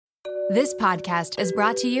This podcast is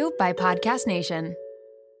brought to you by Podcast Nation.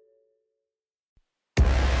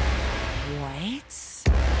 What?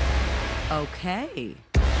 Okay.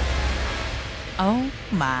 Oh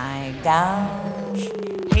my gosh.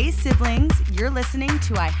 Hey siblings, you're listening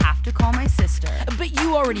to I Have to Call My Sister. But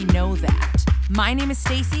you already know that. My name is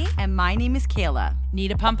Stacy. And my name is Kayla.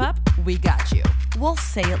 Need a pump up? We got you. We'll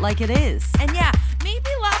say it like it is. And yeah, maybe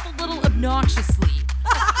laugh a little obnoxiously.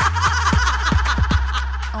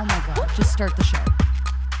 Oh my god, just start the show.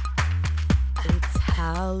 It's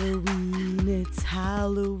Halloween, it's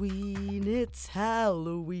Halloween, it's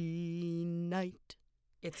Halloween night.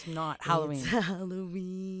 It's not Halloween. It's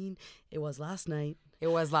Halloween. It was last night. It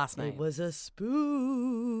was last night. It was a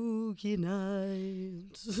spooky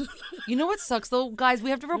night. You know what sucks though, guys? We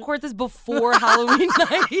have to record this before Halloween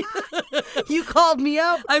night. You called me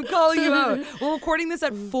out. I'm calling you out. We're recording this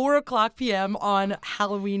at 4:00 p.m. on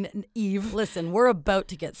Halloween Eve. Listen, we're about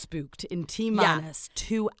to get spooked in T-minus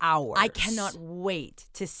 2 hours. I cannot wait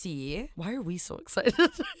to see. Why are we so excited?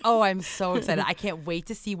 Oh, I'm so excited. I can't wait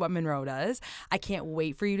to see what Monroe does. I can't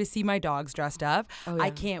wait for you to see my dogs dressed up. Oh, yeah. I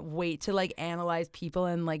can't wait to analyze people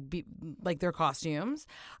and be their costumes.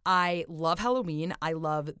 I love Halloween. I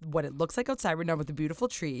love what it looks like outside right now with the beautiful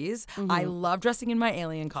trees. Mm-hmm. I love dressing in my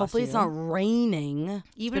alien costume. Hopefully it's not raining.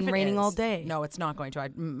 Even it's been raining all day. No, it's not going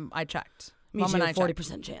to. I checked. Me Mom too, and I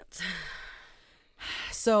 40% chance.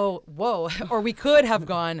 So, whoa. Or we could have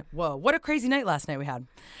gone, whoa, what a crazy night last night we had.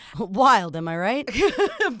 Wild, am I right?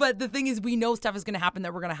 But the thing is, we know stuff is going to happen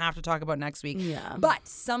that we're going to have to talk about next week. Yeah. But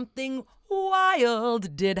something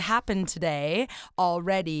wild did happen today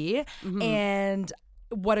already. Mm-hmm. And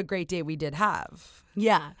what a great day we did have.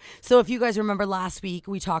 Yeah. So if you guys remember last week,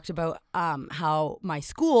 we talked about how my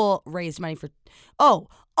school raised money for... Oh,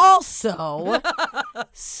 also,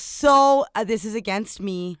 this is against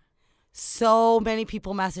me. So many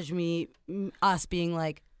people messaged me, us being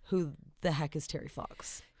like, who the heck is Terry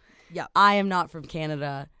Fox? Yeah. I am not from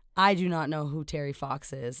Canada. I do not know who Terry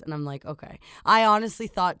Fox is. And I'm like, okay. I honestly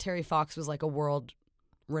thought Terry Fox was like a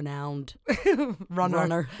world-renowned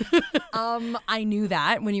runner. I knew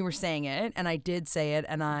that when you were saying it, and I did say it,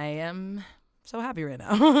 and I am... so happy right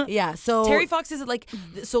now. Yeah, so... Terry Fox is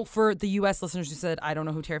so for the U.S. listeners who said, I don't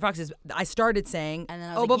know who Terry Fox is, I started saying... And then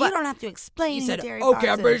I was like, you don't have to explain who said, Terry Fox is. Okay,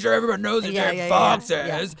 I'm pretty sure everyone knows who Terry Fox is.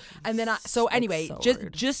 Yeah. And then,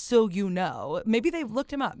 just so you know, maybe they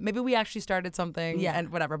looked him up. Maybe we actually started something and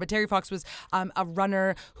whatever. But Terry Fox was a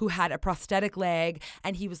runner who had a prosthetic leg,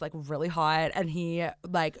 and he was really hot, and he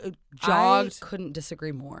jogged. I couldn't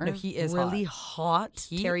disagree more. No, he is really hot.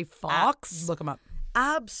 Terry Fox. Look him up.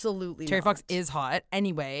 Absolutely Terry not. Fox is hot.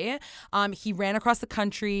 Anyway, he ran across the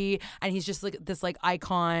country, and he's just this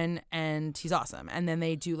icon, and he's awesome. And then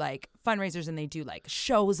they do fundraisers, and they do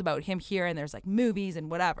shows about him here, and there's movies and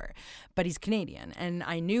whatever. But he's Canadian, and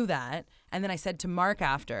I knew that. And then I said to Mark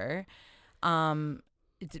after,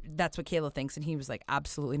 that's what Kayla thinks, and he was like,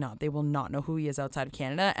 absolutely not. They will not know who he is outside of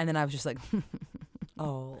Canada. And then I was just like,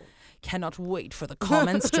 oh. Cannot wait for the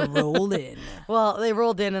comments to roll in. Well, they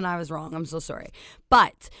rolled in and I was wrong. I'm so sorry.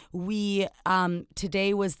 But we,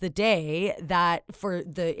 today was the day that for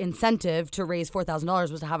the incentive to raise $4,000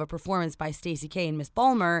 was to have a performance by Stacey K and Miss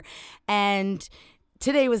Ballmer. And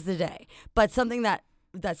today was the day. But something that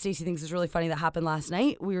Stacey thinks is really funny that happened last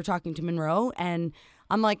night, we were talking to Monroe, and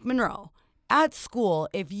I'm like, Monroe, at school,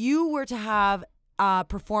 if you were to have a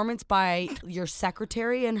performance by your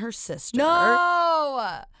secretary and her sister.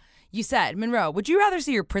 No! You said, Monroe, would you rather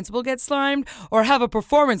see your principal get slimed or have a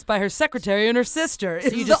performance by her secretary and her sister?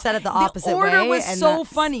 So you just said it the opposite way. The order was so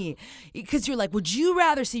funny because you're like, would you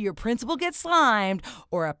rather see your principal get slimed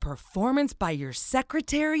or a performance by your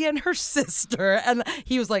secretary and her sister? And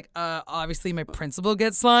he was like, obviously my principal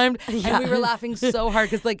gets slimed. Yeah. And we were laughing so hard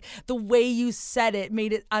because the way you said it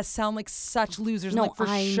made us sound like such losers. No, for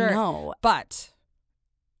I sure. know. But...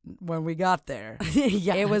 when we got there,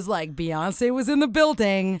 yeah. It was Beyonce was in the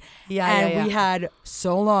building, we had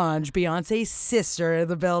Solange, Beyonce's sister, in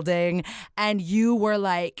the building, and you were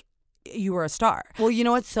a star. Well, you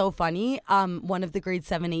know what's so funny? One of the grade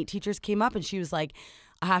 7-8 teachers came up and she was like,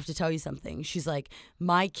 I have to tell you something. She's like,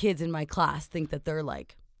 my kids in my class think that they're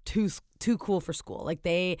too cool for school.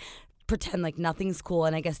 They pretend nothing's cool,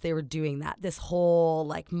 and I guess they were doing that this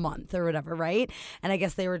whole month or whatever, right? And I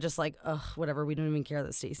guess they were just ugh, whatever, we don't even care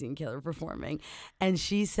that Stacey and Kayla are performing. And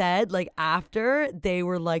she said after they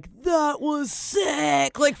were that was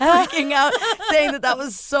sick, freaking out, saying that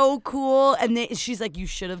was so cool. And she's like, you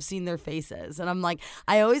should have seen their faces. And I'm like,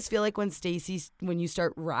 I always feel when you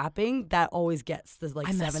start rapping, that always gets the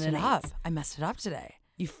 7 and 8. I messed it up today.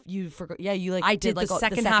 You forgot. Yeah, you like. I did like the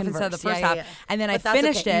second half instead of the first half, and then But I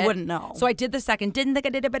finished okay. it. You wouldn't know. So I did the second. Didn't think I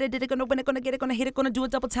did it, but I did it. Gonna win it. Gonna get it. Gonna hit it. Gonna do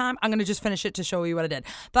it double time. I'm gonna just finish it to show you what I did.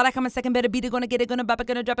 Thought I come a second, better beat it. Gonna get it. Gonna bop it.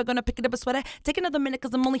 Gonna drop it. Gonna pick it up a sweater. Take another minute,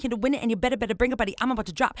 cause I'm only here to win it. And you better bring it, buddy. I'm about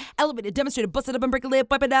to drop. Elevate it, demonstrate it, bust it up and break a lip,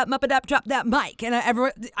 wipe it up, mop it up, drop that mic. And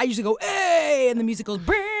I usually go, hey, and the music goes,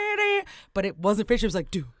 but it wasn't finished. It was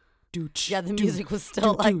like, Yeah, the music was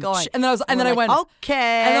still like going. And then I went, okay.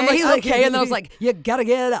 And I'm like, okay. And then I was like, you gotta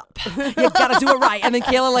get it up. You gotta do it right. And then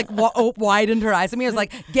Kayla like widened her eyes at me. I was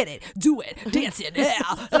like, get it, do it, dance it, yeah.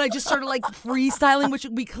 And I just started like freestyling, which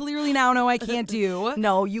we clearly now know I can't do.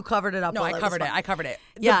 No, you covered it up. No, well. I covered it.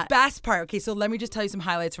 Yeah. The best part. Okay, so let me just tell you some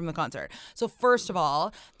highlights from the concert. So first of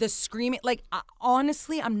all, the screaming. Like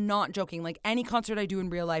honestly, I'm not joking. Like any concert I do in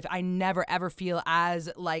real life, I never ever feel as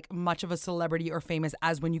like much of a celebrity or famous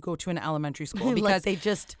as when you go to an elementary school, because like they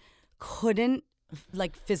just couldn't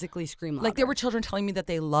like physically scream louder. Like there were children telling me that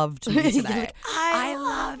they loved me today. Like, I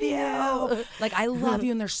love you. Like I love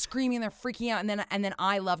you, and they're screaming, they're freaking out, and then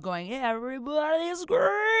I love going, everybody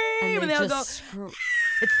scream, and they'll go.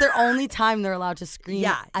 It's their only time they're allowed to scream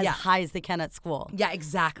as yeah. high as they can at school. Yeah,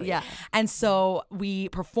 exactly. Yeah. And so we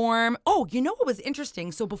perform. Oh, you know what was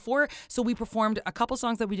interesting? So we performed a couple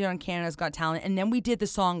songs that we did on Canada's Got Talent, and then we did the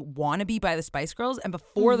song Wannabe by the Spice Girls. And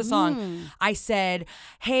before the song, I said,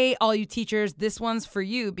 hey, all you teachers, this one's for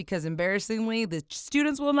you, because embarrassingly, the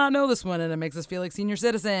students will not know this one, and it makes us feel like senior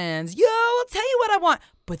citizens. Yo, I'll tell you what I want.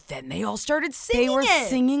 But then they all started singing. They were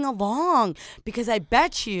singing along, because I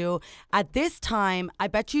bet you at this time, I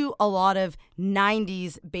bet you a lot of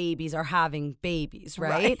 90s babies are having babies,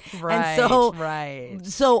 right? Right.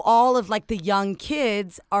 So all of like the young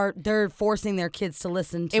kids they're forcing their kids to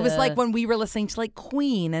listen to. It was like when we were listening to like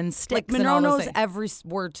Queen and Styx. Like Monroe knows every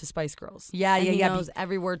word to Spice Girls. Yeah. He knows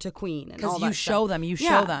every word to Queen. Because you show them.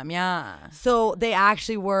 Yeah. So they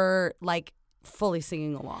actually were like fully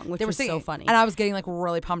singing along, which was so funny. And I was getting like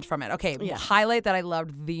really pumped from it. Okay, highlight that I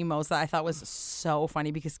loved the most, that I thought was so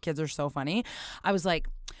funny, because kids are so funny. I was like,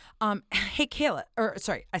 hey Kayla,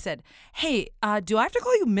 I said, hey, do I have to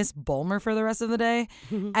call you Miss Bulmer for the rest of the day?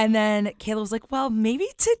 And then Kayla was like, well, maybe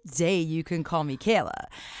today you can call me Kayla.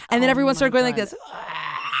 And then everyone started going like this.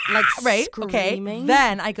 Like right, screaming. Okay.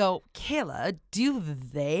 Then I go, Kayla, do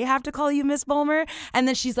they have to call you Miss Bulmer? And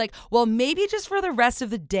then she's like, well, maybe just for the rest of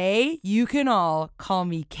the day, you can all call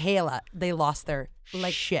me Kayla. They lost their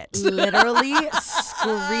shit. Literally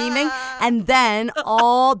screaming. And then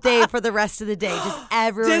all day for the rest of the day, just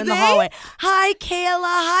everyone in the hallway, hi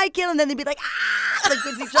Kayla. And then they'd be like, like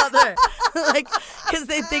with each other. Like, because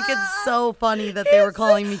they think it's so funny that they were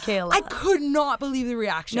calling me Kayla. I could not believe the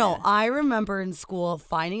reaction. No, I remember in school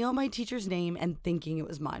finding out my teacher's name and thinking it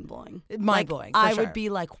was mind-blowing. Mind-blowing, I would be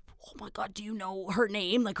like, oh my God, do you know her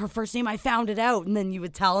name? Like her first name, I found it out. And then you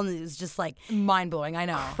would tell, and it was just like mind-blowing. I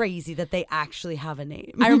know. Crazy that they actually have a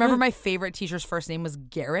name. I remember my favorite teacher's first name was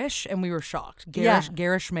Garish, and we were shocked.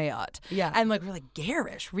 Garish Mayot. Yeah. And like, we're like,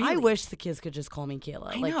 Garish, really? I wish the kids could just call me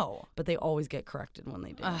Kayla. I know. But they always get corrected when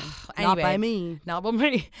they do. Anyway, not by me. Not by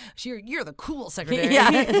me. You're the cool secretary.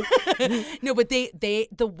 Yeah. No, but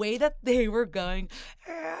the way that they were going,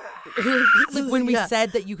 like when we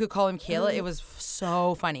said that you could call him Kayla, it was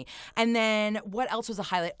so funny. And then what else was a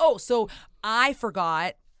highlight? Oh, so I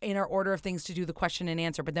forgot in our order of things to do the question and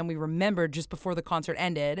answer, but then we remembered just before the concert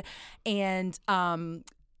ended, and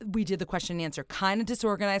we did the question and answer. Kind of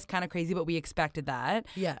disorganized, kind of crazy, but we expected that.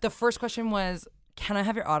 Yeah. The first question was, can I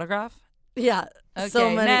have your autograph? Yeah. Okay, so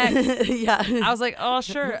many. next. Yeah. I was like, oh,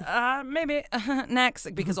 sure. Maybe.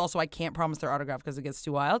 Next. Because also I can't promise their autograph because it gets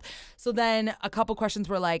too wild. So then a couple questions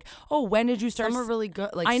were like, oh, when did you start? Some are really good.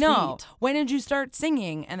 Like, I know. sweet. When did you start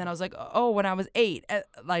singing? And then I was like, oh, when I was 8.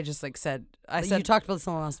 I just like said. You talked about this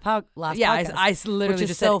on the last podcast. Yeah, I literally which is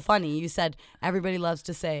just so said, funny. You said everybody loves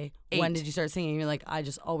to say, 8. when did you start singing? You're like, I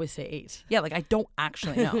just always say 8. Yeah, like I don't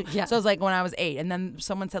actually know. Yeah. So I was like, when I was 8. And then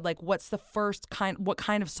someone said like, what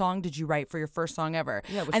kind of song did you write for your first song ever?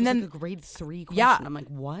 Yeah, which and was then, like a grade 3 question. Yeah. I'm like,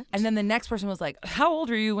 what? And then the next person was like, how old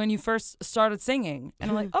were you when you first started singing?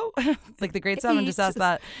 And I'm like, oh, like the grade 7 just asked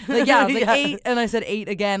that. Like, yeah, I was like 8. And I said 8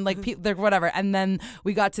 again, like whatever. And then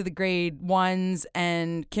we got to the grade 1s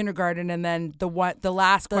and kindergarten. And then the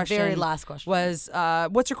very last question was,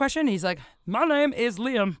 what's your question? He's like, my name is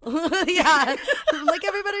Liam. Yeah. Like,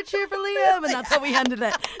 everybody cheer for Liam. And that's how we ended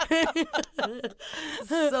it.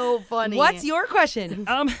 So funny. What's your question?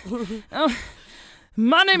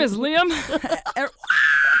 My name is Liam.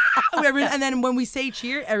 And then when we say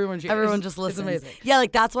cheer, everyone cheers. Everyone just listens. It's amazing. Yeah,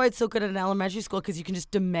 like that's why it's so good in elementary school, because you can just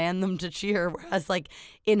demand them to cheer. Whereas like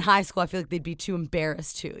in high school, I feel like they'd be too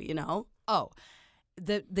embarrassed to, you know? Oh,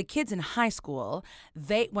 the kids in high school,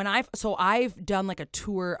 I've done like a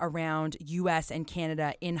tour around US and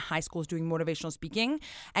Canada in high schools doing motivational speaking,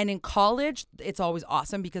 and in college it's always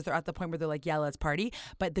awesome because they're at the point where they're like, yeah, let's party.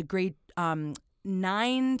 But the grade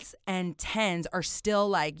 9s and 10s are still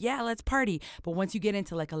like, yeah, let's party. But once you get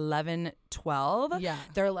into like 11, 12,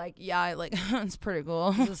 they're like, yeah, like it's pretty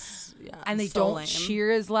cool. And they don't cheer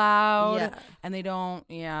as loud, and they don't,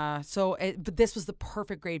 but this was the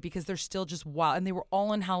perfect grade because they're still just wild, and they were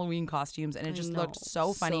all in Halloween costumes, and it just looked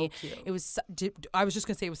so funny. So cute. It was, I was just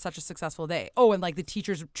gonna say, it was such a successful day. Oh, and like the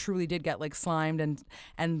teachers truly did get like slimed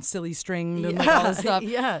and silly stringed and like all this stuff.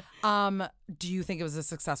 Do you think it was a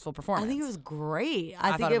successful performance? I think it was great.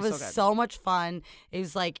 I think it was so much fun. It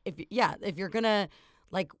was like, if you're gonna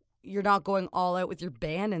like, you're not going all out with your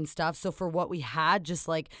band and stuff. So for what we had, just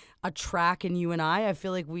like a track and you and I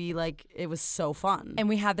feel like it was so fun. And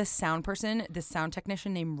we had this sound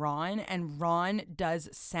technician named Ron, and Ron does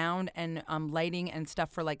sound and lighting and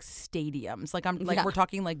stuff for like stadiums. We're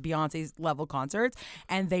talking like Beyonce's level concerts,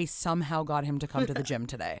 and they somehow got him to come to the gym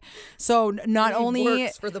today. So not only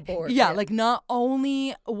works for the board. Like not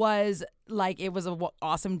only was like it was an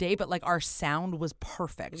awesome day, but like our sound was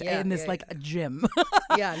perfect in this a gym.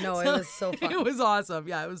 It was so fun. It was awesome.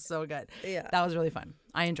 Yeah, it was so good. Yeah, that was really fun.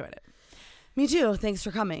 I enjoyed it. Me too. Thanks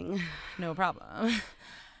for coming. No problem.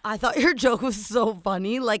 I thought your joke was so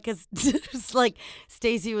funny. Like, cause just like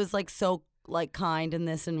Stacey was like so like kind in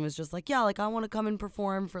this and was just like, yeah, like I want to come and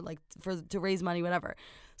perform to raise money, whatever.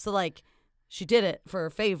 So like she did it for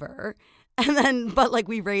a favor. And then, but like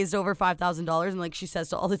we raised over $5,000, and like she says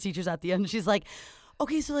to all the teachers at the end, she's like,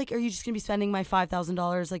 okay, so like, are you just gonna be spending my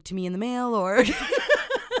 $5,000 like to me in the mail, or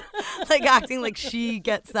like acting like she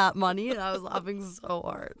gets that money? And I was laughing so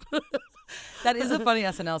hard. That is a funny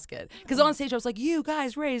SNL skit. Because on stage I was like, you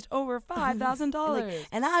guys raised over $5,000.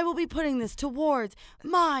 And I will be putting this towards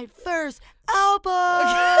my first album.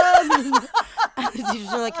 And the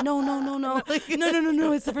teachers are like, no.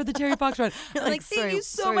 No, it's for the Terry Fox run. I'm like, thank you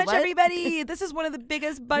so much, everybody. This is one of the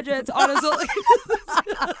biggest budgets on a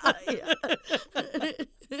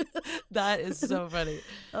That is so funny.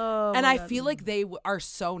 Oh, and I feel like they are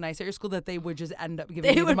so nice at your school that they would just end up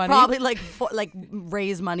giving you the money. They would probably like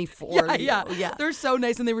raise money for you. Yeah. They're so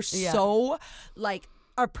nice, and they were so like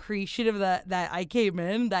appreciative that I came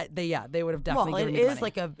in, that they would have definitely given me money.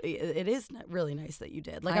 It is really nice that you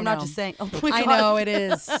did. Like, I'm not just saying, oh my God. I know it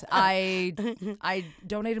is. I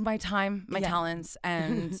donated my time, my talents,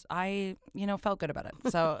 and I felt good about it.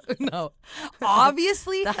 So no,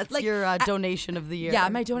 obviously that's like your donation of the year. Yeah,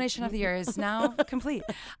 my donation of the year is now complete.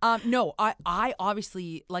 No, I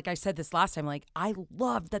obviously, like I said this last time, like I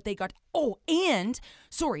love that they got. Oh, and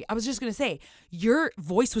sorry, I was just gonna say, your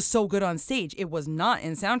voice was so good on stage. It was not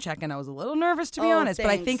in sound check, and I was a little nervous, to be honest.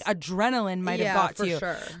 Thanks. But I think adrenaline might have got to you.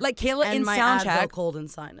 Sure. Like Kayla and in my sound Advil check, cold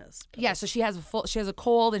and sinus. Yeah, so she has a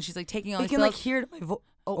cold, and she's like taking all. You can like hear it in my voice.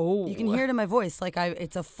 Oh, you can hear it in my voice. Like I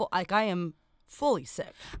am fully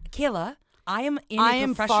sick. Kayla, I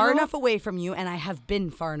am far enough away from you, and I have been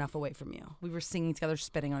far enough away from you. We were singing together,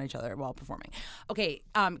 spitting on each other while performing. Okay,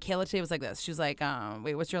 Kayla today was like this. She was like,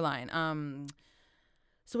 wait, what's your line?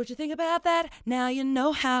 So what you think about that? Now you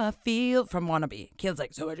know how I feel. From Wannabe. Kayla's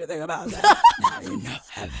like, so what you think about that? Now you know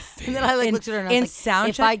how I feel. And then I looked at her and I was like,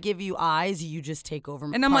 if soundcheck, I give you eyes, you just take over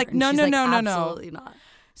my And I'm part. like, no. Absolutely not.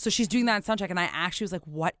 So she's doing that in soundcheck, and I actually was like,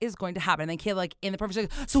 what is going to happen? And then Kayla, like, in the performance,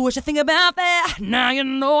 she's like, so what you think about that? Now you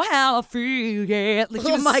know how I feel, yeah. Like,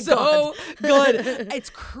 she was so good. It's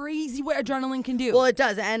crazy what adrenaline can do. Well, it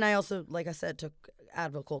does. And I also, like I said, took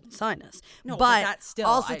Advil cold and sinus. No, but that's still.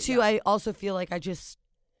 Also, I also feel like I just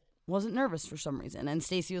wasn't nervous for some reason. And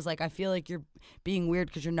Stacey was like, I feel like you're being weird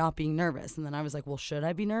because you're not being nervous. And then I was like, well, should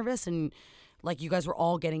I be nervous? And like, you guys were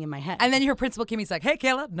all getting in my head. And then your principal came, he's like, hey,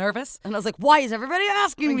 Kayla, nervous? And I was like, why is everybody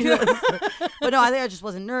asking me this? But no, I think I just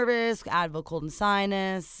wasn't nervous. Advil cold and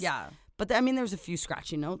sinus. Yeah. But there was a few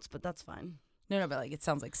scratchy notes, but that's fine. No, but like, it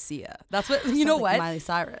sounds like Sia. That's what, you know like what? Miley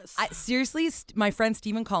Cyrus. Seriously, my friend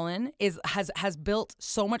Stephen Cullen has built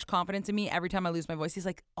so much confidence in me every time I lose my voice. He's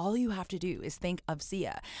like, all you have to do is think of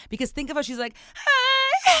Sia. Because think of how she's like,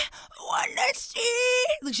 hey, wanna see?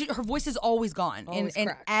 Like her voice is always gone. Always and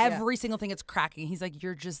cracked, every single thing it's cracking. He's like,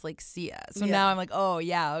 you're just like Sia. So Yeah. now I'm like, oh,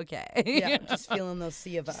 yeah, okay. Yeah, just feeling those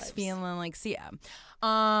Sia vibes. Just feeling like Sia.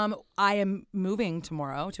 I am moving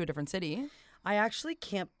tomorrow to a different city. I actually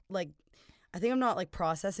can't, like, I think I'm not like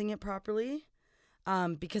processing it properly,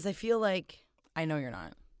 because I feel like I know you're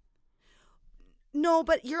not. No,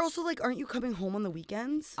 but you're also like, aren't you coming home on the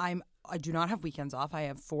weekends? I do not have weekends off. I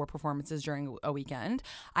have 4 performances during a weekend.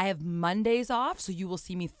 I have Mondays off, so you will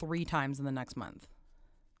see me 3 times in the next month.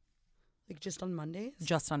 Like just on Mondays?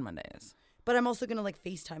 Just on Mondays. But I'm also going to like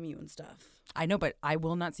FaceTime you and stuff. I know, but I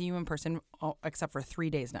will not see you in person except for 3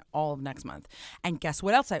 days now, all of next month. And guess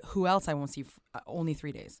what else? Who else I won't see? Only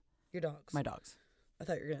 3 days. Your dogs. My dogs. I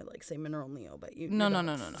thought you were gonna like say Monroe and Leo, but you. No.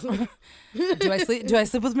 Do I sleep? Do I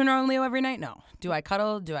sleep with Monroe and Leo every night? No. Do I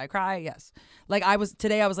cuddle? Do I cry? Yes. Like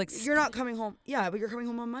today. I was like, you're not coming home. Yeah, but you're coming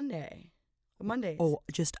home on Monday. Mondays. Oh,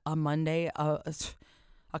 just a Monday,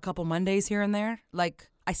 a couple Mondays here and there. Like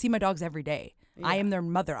I see my dogs every day. Yeah. I am their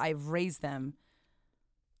mother. I've raised them.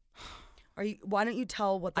 Why don't you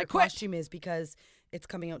tell what their costume is, because it's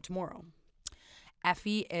coming out tomorrow?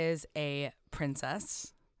 Effie is a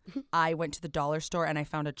princess. I went to the dollar store and I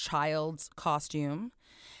found a child's costume.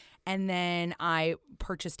 And then I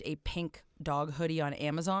purchased a pink dog hoodie on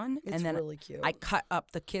Amazon. It's then really cute. I cut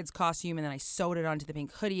up the kid's costume and then I sewed it onto the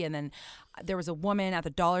pink hoodie. And then there was a woman at the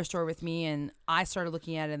dollar store with me and I started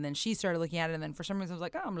looking at it and then she started looking at it. And then for some reason I was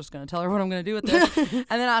like, oh, I'm just going to tell her what I'm going to do with this. And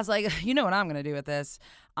then I was like, you know what I'm going to do with this?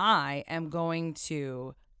 I am going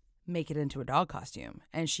to make it into a dog costume.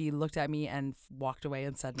 And she looked at me and walked away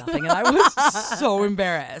and said nothing. And I was so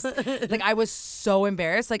embarrassed. Like, I was so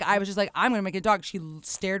embarrassed. Like, I was just like, I'm going to make a dog. She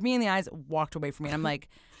stared me in the eyes, walked away from me. And I'm like,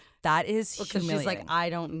 that is humiliating. She's like,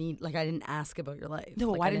 I don't need, like, I didn't ask about your life.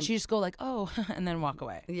 No, like, why didn't she just go like, oh, and then walk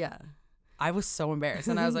away? Yeah. I was so embarrassed.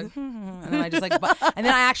 And I was like, and then I just like, and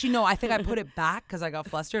then I actually, no, I think I put it back because I got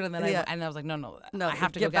flustered. And then I was like, no, I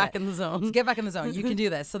have to get go back in the zone. Get back in the zone. You can do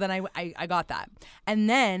this. So then I got that. And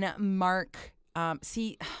then Mark,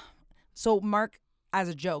 so Mark, as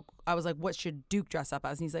a joke, I was like, what should Duke dress up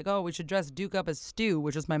as? And he's like, oh, we should dress Duke up as Stu,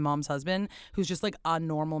 which is my mom's husband, who's just like a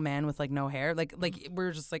normal man with like no hair. Like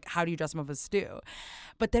we're just like, how do you dress him up as Stu?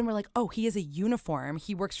 But then we're like, oh, he has a uniform.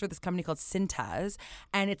 He works for this company called Cintas,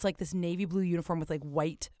 and it's like this navy blue uniform with like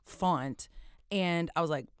white font. And I was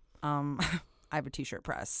like, I have a t-shirt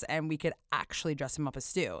press and we could actually dress him up as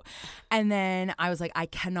Stu. And then I was like, I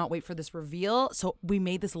cannot wait for this reveal. So we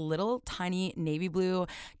made this little tiny navy blue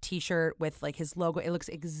t-shirt with like his logo. It looks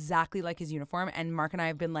exactly like his uniform. And Mark and I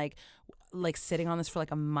have been like sitting on this for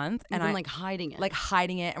like a month. And like hiding it. Like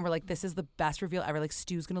hiding it. And we're like, this is the best reveal ever. Like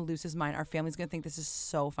Stu's going to lose his mind. Our family's going to think this is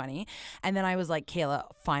so funny. And then I was like, Kayla,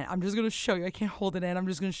 fine. I'm just going to show you. I can't hold it in. I'm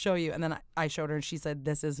just going to show you. And then I showed her and she said,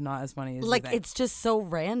 this is not as funny as like, you think. it's just so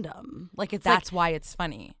random. Like it's That's why it's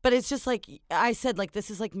funny. But it's just like, I said, like,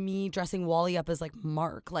 this is like me dressing Wally up as like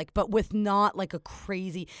Mark, like, but with not like a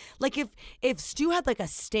crazy, like if Stu had like a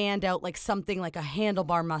standout, like something like a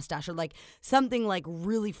handlebar mustache or like something like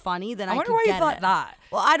really funny, then I wonder could why get you thought it. that.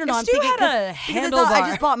 Well, I don't know. If I'm Stu thinking had a because I handlebar.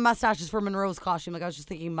 just bought mustaches for Monroe's costume. Like I was just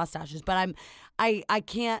thinking mustaches, but I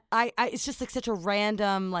can't. It's just like such a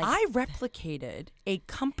random like. I replicated a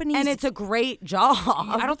company's, and it's a great job.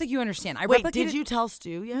 I don't think you understand. Wait, did you tell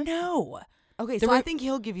Stu yet? No. Okay, so I think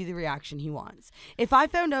he'll give you the reaction he wants. If I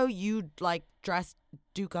found out you like dressed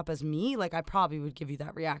Duke up as me, like I probably would give you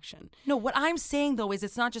that reaction. No, what I'm saying though is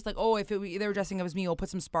it's not just like, oh, if they were dressing up as me, I'll put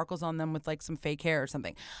some sparkles on them with like some fake hair or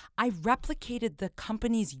something. I replicated the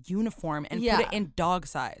company's uniform and put it in dog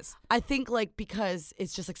size. I think like because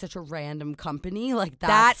it's just like such a random company, like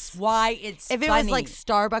that's why it's if funny. It was like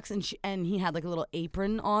Starbucks and he had like a little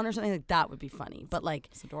apron on or something, like that would be funny. But like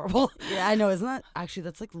it's adorable. Yeah, I know, isn't that actually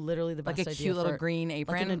that's like literally the best idea. Like a cute little green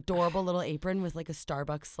apron, like an adorable little apron with like a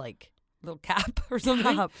Starbucks like little cap or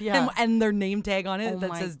something. Yeah. And their name tag on it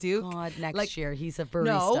that says Duke. Oh my God, next year he's a barista.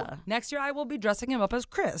 No, next year I will be dressing him up as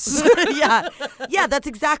Chris. Yeah, that's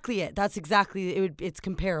exactly it. That's exactly it. It's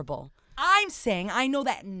comparable. I'm saying I know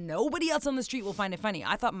that nobody else on the street will find it funny.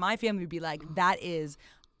 I thought my family would be like, that is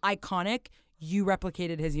iconic. You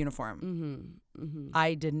replicated his uniform.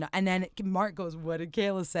 I did not. And then Mark goes, what did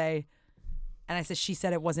Kayla say? And I said, she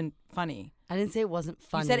said it wasn't funny. I didn't say it wasn't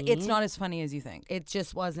funny. You said it's not as funny as you think. It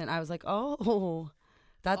just wasn't. I was like,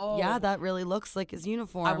 that really looks like his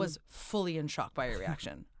uniform. I was fully in shock by your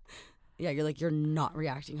reaction. Yeah, you're like, you're not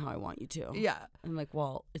reacting how I want you to. Yeah. I'm like,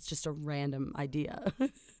 well, it's just a random idea.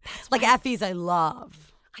 Like Effie's I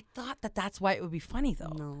love. I thought that's why it would be funny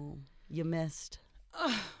though. No, you missed.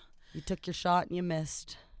 You took your shot and you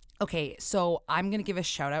missed. Okay, so I'm going to give a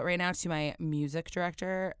shout out right now to my music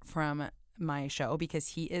director from my show because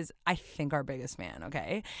he is, I think, our biggest fan.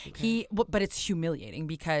 Okay. But it's humiliating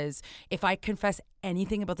because if I confess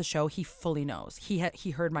anything about the show, he fully knows.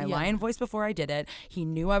 He heard my lion voice before I did it. He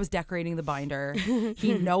knew I was decorating the binder.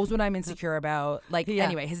 He knows what I'm insecure about. Like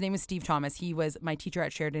anyway, his name is Steve Thomas. He was my teacher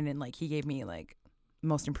at Sheridan, and like he gave me like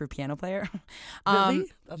most improved piano player.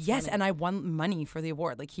 Really? Yes, funny. And I won money for the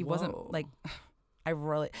award. Like he wasn't like.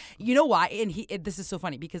 You know why? And this is so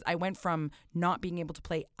funny because I went from not being able to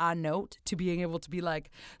play a note to being able to be like,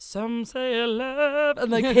 some say love,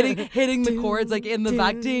 and like hitting the chords like in the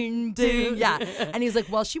back, ding, ding. Yeah. And he's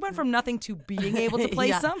like, well, she went from nothing to being able to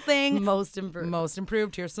play something. Most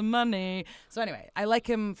improved. Here's some money. So anyway, I like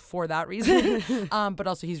him for that reason. But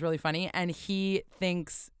also he's really funny and he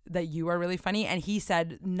thinks that you are really funny, and he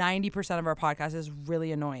said 90% of our podcast is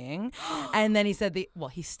really annoying. And then he said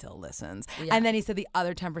he still listens. Yeah. And then he said the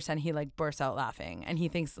other 10% he like bursts out laughing, and he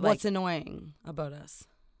thinks like, what's annoying about us?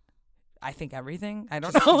 I think everything. I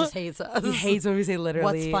don't know. He just hates us. He hates when we say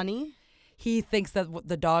literally. What's funny? He thinks that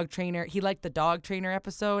he liked the dog trainer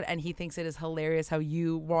episode, and he thinks it is hilarious how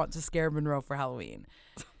you want to scare Monroe for Halloween.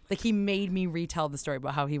 Like, he made me retell the story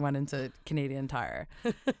about how he went into Canadian Tire.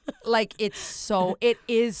 Like, it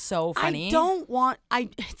is so funny.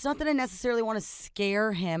 It's not that I necessarily want to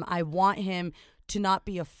scare him. I want him to not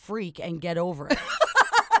be a freak and get over it.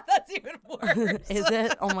 That's even worse. Is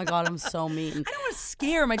it? Oh my God, I'm so mean. I don't want to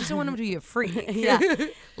scare him. I just don't want him to be a freak. Yeah.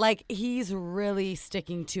 Like, he's really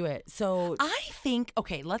sticking to it. So I think,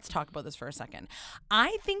 okay, let's talk about this for a second.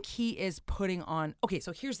 I think he is putting on, okay,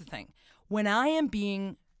 so here's the thing. When I am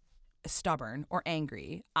being stubborn or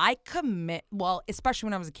angry, I commit. Well, especially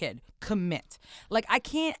when I was a kid, commit. Like, I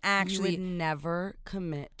can't actually. You would never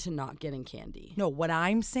commit to not getting candy. No, what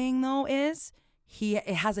I'm saying though is it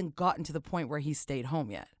hasn't gotten to the point where he's stayed home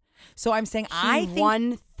yet. So I'm saying I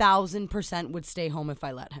think 1,000% would stay home if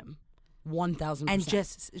I let him.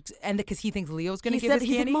 1,000%. And because he thinks Leo's going to give us candy.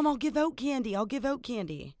 He said, "Mom, I'll give out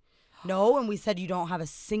candy. No, and we said you don't have a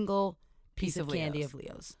single piece of candy of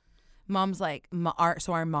Leo's. Mom's like,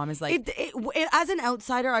 our mom is like, as an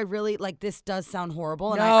outsider, I really like, this does sound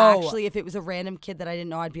horrible. And No. I actually, if it was a random kid that I didn't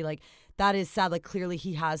know, I'd be like, that is sad. Like, clearly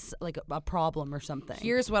he has like a problem or something.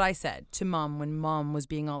 Here's what I said to Mom when Mom was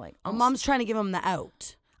being all like, Mom's trying to give him the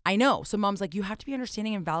out. I know. So Mom's like, you have to be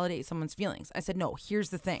understanding and validate someone's feelings. I said, no, here's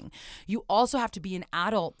the thing. You also have to be an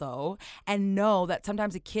adult, though, and know that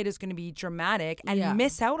sometimes a kid is going to be dramatic and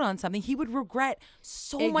miss out on something. He would regret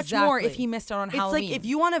so much more if he missed out on Halloween. It's like, if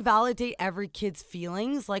you want to validate every kid's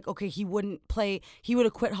feelings, like, okay, he would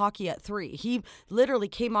have quit hockey at 3. He literally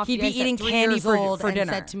came off He'd the be ice eating at 3 candy years for old and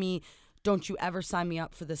dinner. said to me, don't you ever sign me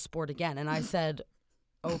up for this sport again. And I said,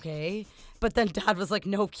 okay. But then Dad was like,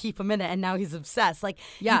 no, keep him in it. And now he's obsessed. Like,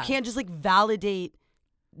 you can't just like validate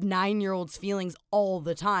 9-year-olds' feelings all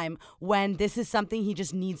the time when this is something he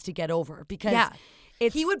just needs to get over. Because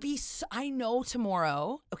he would be, I know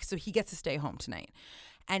tomorrow, okay, so he gets to stay home tonight.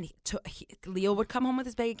 And Leo would come home with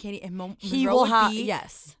his bag of candy and he Monroe will have, be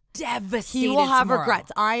devastated. He will have tomorrow.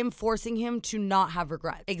 regrets. I am forcing him to not have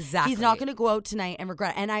regrets. Exactly. He's not going to go out tonight and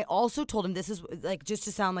regret. And I also told him, this is like, just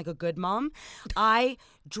to sound like a good mom, I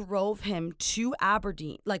drove him to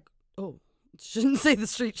Aberdeen. Like, shouldn't say the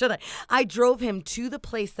street, should I? I drove him to the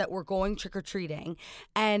place that we're going trick-or-treating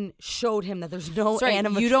and showed him that there's no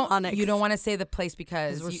animatronics. You don't want to say the place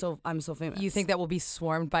because I'm so famous. You think that we'll be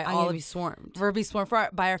swarmed by I'm all gonna be swarmed. We'll be swarmed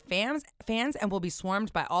by our fans, and we'll be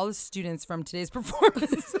swarmed by all the students from today's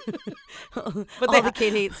performance. But all the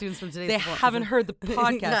K-8 students from today's performance. They haven't heard the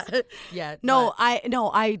podcast yet. No,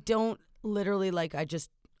 I don't literally, like, I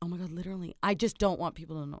just, oh my God, literally. I just don't want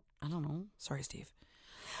people to know. I don't know. Sorry, Steve.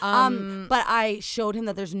 But I showed him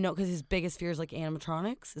that there's no, because his biggest fear is like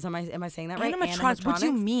animatronics. Am I saying that right? Animatronics. What do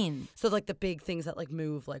you mean? So like the big things that like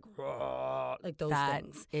move, like those that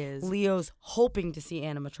things. Is Leo's hoping to see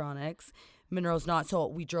animatronics. Monroe's not. So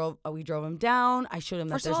we drove him down. I showed him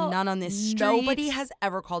that there's none on this street. Nobody has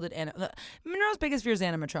ever called it Monroe's biggest fear is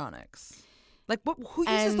animatronics. Like, who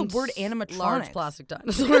uses the word animatronics? Large plastic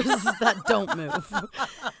dinosaurs that don't move.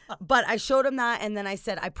 But I showed him that, and then I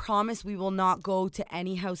said, I promise we will not go to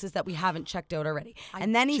any houses that we haven't checked out already.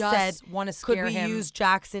 And then he said, could we use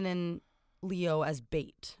Jackson and Leo as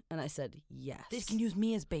bait? And I said, yes. They can use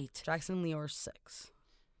me as bait. Jackson and Leo are 6.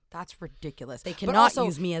 That's ridiculous. They cannot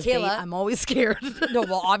use me as bait. I'm always scared. No,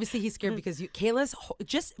 well, obviously he's scared because Kayla's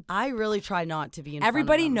just. I really try not to be in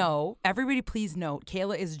everybody front of them. Everybody please note,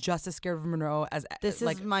 Kayla is just as scared of Monroe as. This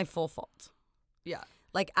is my full fault. Yeah.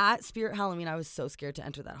 Like at Spirit Halloween, I was so scared to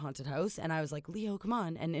enter that haunted house. And I was like, Leo, come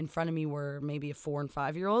on. And in front of me were maybe a 4 and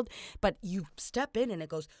 5-year-old. But you step in and it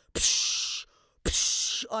goes, psh,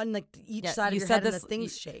 psh, on like each side of your head and the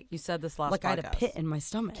things shake. You said this last like podcast. I had a pit in my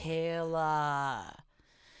stomach. Kayla.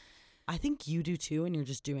 I think you do too, and you're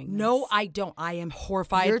just doing this. No, I don't. I am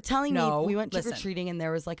horrified. You're telling me we went listen. trick-or-treating and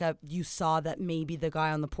there was like you saw that maybe the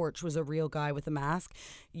guy on the porch was a real guy with a mask.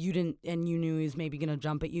 You didn't, and you knew he was maybe going to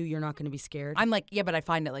jump at you. You're not going to be scared. I'm like, yeah, but I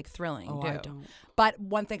find it like thrilling. Oh, too. I don't. But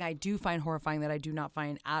one thing I do find horrifying that I do not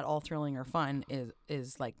find at all thrilling or fun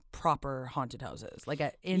is like proper haunted houses. Like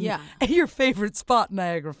in your favorite spot,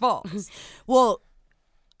 Niagara Falls. Well,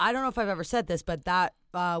 I don't know if I've ever said this, but that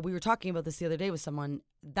we were talking about this the other day with someone.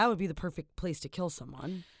 That would be the perfect place to kill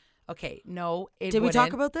someone. Okay, no, it Did we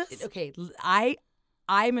talk wouldn't. about this? Okay,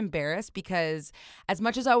 I'm embarrassed because as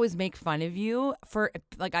much as I always make fun of you for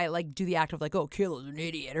like I like do the act of like, oh, killer's an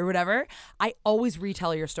idiot or whatever, I always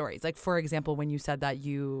retell your stories. Like for example, when you said that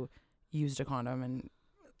you used a condom and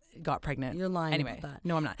got pregnant. You're lying anyway. about that.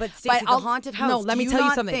 No, I'm not. But Stacey, the haunted house. No, let me do tell you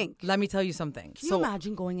not something. think- Let me tell you something. Can you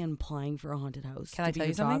imagine going and applying for a haunted house? Can I to be tell you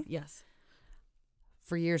your job? something? Yes.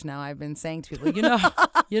 For years now, I've been saying to people,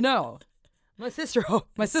 you know. My sister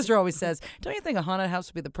always says, don't you think a haunted house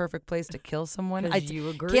would be the perfect place to kill someone? You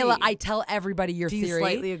agree. Kayla, I tell everybody your Do you theory.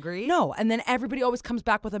 slightly agree? No, and then everybody always comes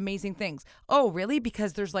back with amazing things. Oh, really?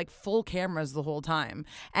 Because there's like full cameras the whole time.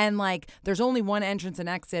 And like there's only one entrance and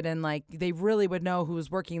exit, and like they really would know who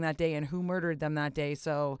was working that day and who murdered them that day.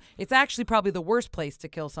 So it's actually probably the worst place to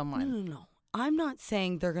kill someone. No. I'm not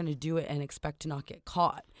saying they're going to do it and expect to not get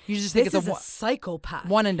caught. You just think This it's is a psychopath.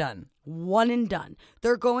 one and done. One and done.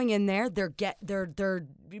 They're going in there. They're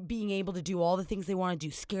being able to do all the things they want to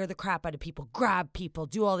do. Scare the crap out of people. Grab people.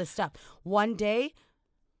 Do all this stuff. One day,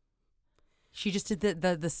 She just did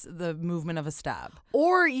the movement of a stab.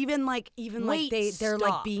 or even like Wait, they're like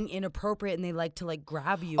stop. being inappropriate and they like to like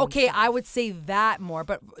grab you. and Okay, stuff. I would say that more,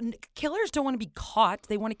 but killers don't want to be caught.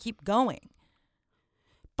 They want to keep going.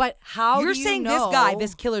 But how You're do you saying know? this guy,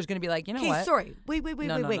 this killer's going to be like, you know Okay, what? sorry. Wait.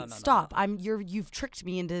 No. Stop. You've tricked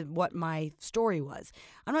me into what my story was.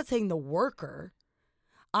 I'm not saying the worker.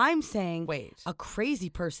 I'm saying Wait. a crazy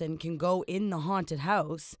person can go in the haunted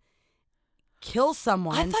house, kill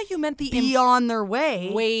someone. I thought you meant the be on their way.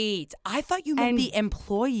 Wait, I thought you meant And- the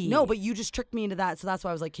employee. No, but you just tricked me into that, so that's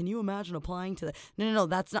why I was like, "Can you imagine applying to the?" No,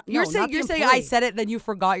 that's not. you're no, saying not the you're saying I employee. said it, then you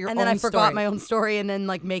forgot your and own then I forgot story. my own story, and then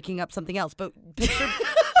like making up something else. But picture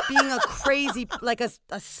being a crazy, like a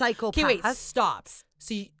psychopath. Okay, wait, stop.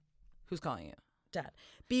 See, who's calling you? Dad,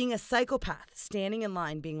 being a psychopath, standing in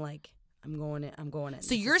line, being like, I'm going in.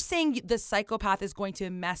 So you're saying the psychopath is going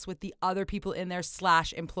to mess with the other people in there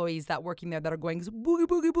 / employees that working there that are going boogie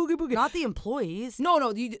boogie boogie boogie. Not the employees. No.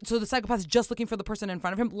 So the psychopath is just looking for the person in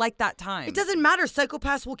front of him, like that time. It doesn't matter.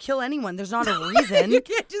 Psychopaths will kill anyone. There's not a reason. You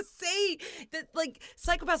can't just say that. Like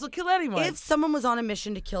psychopaths will kill anyone. If someone was on a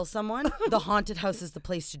mission to kill someone, the haunted house is the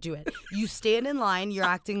place to do it. You stand in line, you're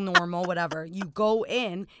acting normal, whatever. You go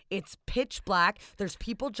in, it's pitch black. There's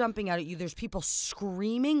people jumping out at you. There's people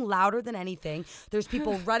screaming louder than anything. There's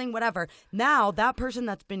people running, whatever. Now, that person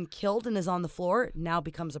that's been killed and is on the floor now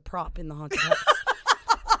becomes a prop in the haunted house.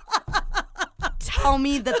 Tell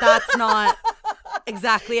me that that's not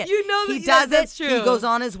exactly it. You know that- he yeah, does that's it. true. He goes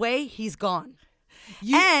on his way. He's gone.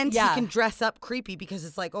 And yeah. he can dress up creepy because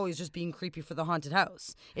it's like, oh, he's just being creepy for the haunted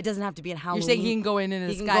house. It doesn't have to be in Halloween. You're saying he can go in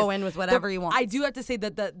his He can go in with whatever he wants. I do have to say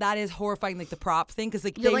that is horrifying, like the prop thing, because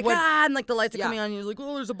like You're they like, would. and like the lights are Yeah. coming on. And you're like,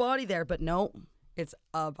 oh, there's a body there. But no, It's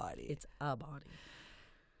a body. it's a body.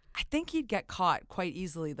 I think he'd get caught quite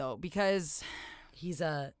easily though, because He's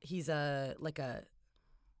a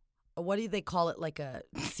what do they call it? Like a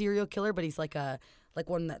serial killer, but he's like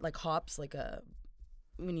one that like hops like a,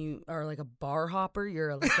 when you are like a bar hopper,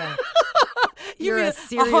 you're like a you're mean a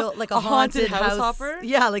serial like a haunted house hopper?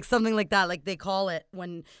 Yeah, like something like that. Like they call it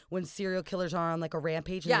when serial killers are on like a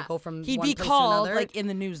rampage and they go from he'd one be place called to another. like in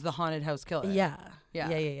the news the haunted house killer. Yeah.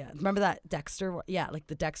 Yeah. Remember that Dexter? Yeah, like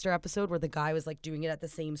the Dexter episode where the guy was like doing it at the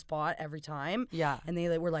same spot every time. Yeah. And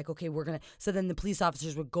they were like, okay, we're gonna. So then the police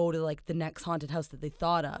officers would go to like the next haunted house that they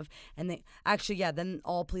thought of, and they actually, then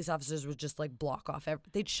all police officers would just like block off.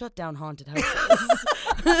 They'd shut down haunted houses.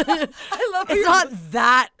 I love It's not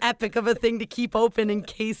that epic of a thing to keep open in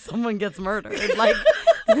case someone gets murdered. Like,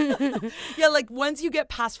 Yeah, like once you get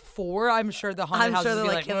past 4, I'm sure the haunted I'm house sure would they're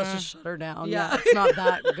be like, like, let's just shut her down. Yeah. Yeah, it's not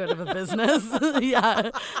that good of a business.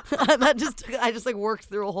 Yeah. I just like worked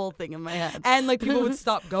through a whole thing in my head. and like people would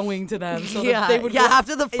stop going to them. So yeah, that they would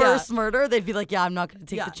after the Yeah. first murder, they'd be like, yeah, I'm not going to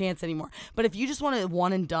take Yeah. the chance anymore. But if you just want a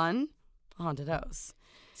one and done, haunted house.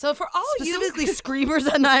 So for all Specifically you screamers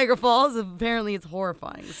at Niagara Falls, apparently it's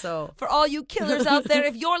horrifying. So for all you killers out there,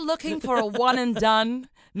 if you're looking for a one and done,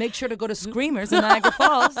 make sure to go to Screamers in Niagara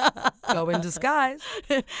Falls. Go in disguise.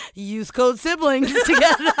 use code siblings to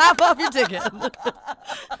get half off your ticket.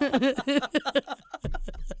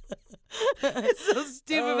 It's so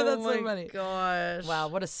stupid, but that's so funny. Gosh. Wow,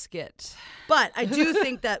 what a skit. But I do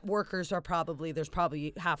think that workers are there's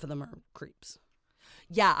probably half of them are creeps.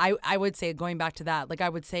 Yeah, I would say, going back to that, like I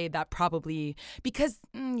would say that probably because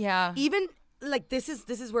Even like this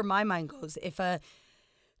is where my mind goes.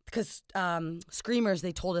 Because screamers,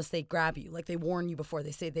 they told us they grab you, like they warn you before,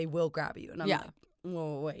 they say they will grab you, and I'm like,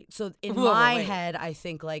 whoa, wait. So in my head, I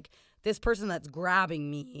think like this person that's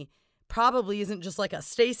grabbing me probably isn't just like a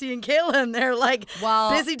Stacy and Kayla and they're like,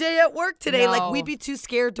 busy day at work today. No. Like we'd be too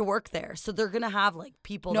scared to work there. So they're going to have like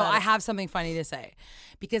people. No, I have something funny to say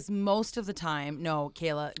because most of the time, no,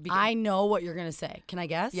 Kayla. I know what you're going to say. Can I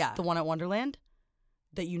guess? Yeah. The one at Wonderland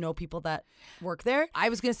that you know people that work there? I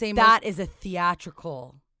was going to say that is a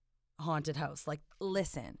theatrical haunted house. Like,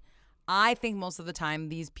 listen, I think most of the time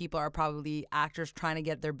these people are probably actors trying to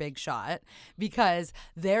get their big shot because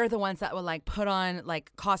they're the ones that will like put on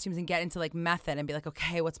like costumes and get into like method and be like,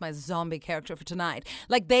 okay, what's my zombie character for tonight?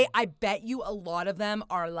 Like I bet you a lot of them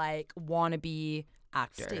are like wannabe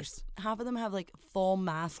actors. Half of them have like full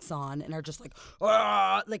masks on and are just like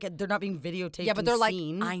they're not being videotaped. Yeah, but they're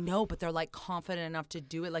seen. like, I know, but they're like confident enough to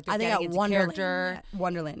do it. Like they're I think getting at into Wonderland, character.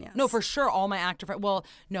 Wonderland, yes. No, for sure. All my actor friends. Well,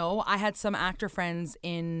 no, I had some actor friends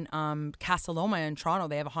in Casa Loma in Toronto.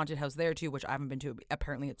 They have a haunted house there too, which I haven't been to.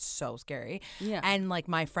 Apparently, it's so scary. Yeah. And like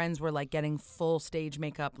my friends were like getting full stage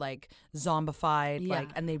makeup, like zombified, like,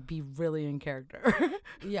 and they'd be really in character.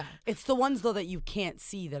 Yeah, it's the ones though that you can't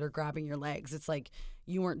see that are grabbing your legs. It's like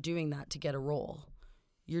you weren't doing that to get a role.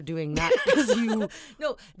 You're doing that because you.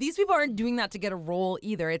 No, these people aren't doing that to get a role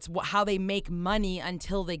either. It's how they make money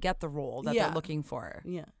until they get the role that they're looking for.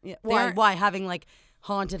 Yeah. Why having like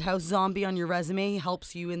haunted house zombie on your resume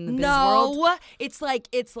helps you in the biz world? No, it's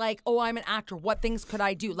like, oh, I'm an actor. What things could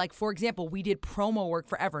I do? Like, for example, we did promo work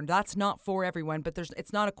forever, and that's not for everyone, but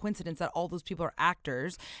it's not a coincidence that all those people are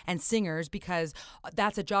actors and singers because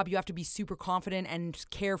that's a job you have to be super confident and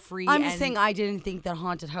carefree. I'm just saying I didn't think that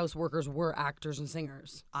haunted house workers were actors and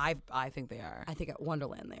singers. I think they are. I think at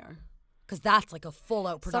Wonderland they are. Because that's like a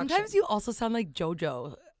full-out production. Sometimes you also sound like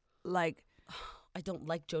JoJo. Like... I don't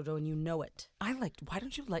like JoJo, and you know it. Why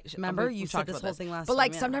don't you like? Remember, you said this whole thing last time. But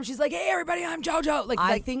like sometimes she's like, "Hey, everybody, I'm JoJo." Like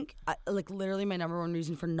I think, like literally, my number one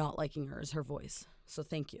reason for not liking her is her voice. So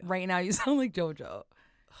thank you. Right now, you sound like JoJo. Oh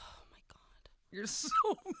my god, you're so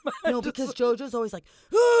mad. No, because JoJo's always like,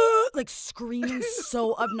 like screaming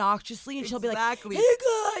so obnoxiously, and she'll be like, "Hey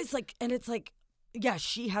guys," like, and it's like, yeah,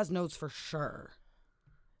 she has notes for sure.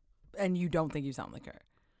 And you don't think you sound like her?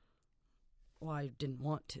 Well, I didn't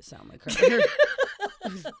want to sound like her.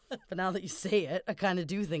 But now that you say it, I kind of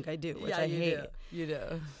do think I do, which I hate. You do.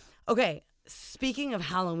 Okay, speaking of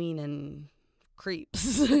Halloween and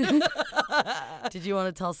creeps, did you want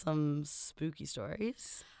to tell some spooky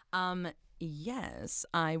stories? Yes,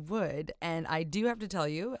 I would. And I do have to tell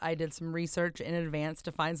you, I did some research in advance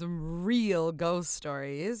to find some real ghost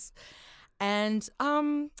stories. And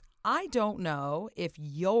I don't know if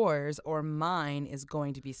yours or mine is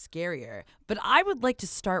going to be scarier, but I would like to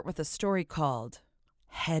start with a story called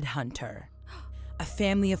Headhunter. A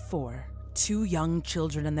family of 4, 2 young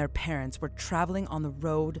children and their parents were traveling on the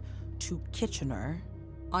road to Kitchener,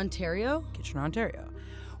 Ontario,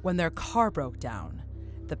 when their car broke down.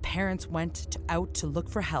 The parents went out to look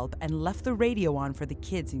for help and left the radio on for the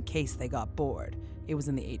kids in case they got bored. It was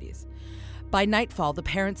in the 80s. By nightfall, the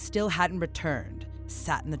parents still hadn't returned.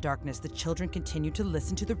 Sat in the darkness, the children continued to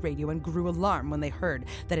listen to the radio and grew alarmed when they heard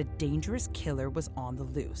that a dangerous killer was on the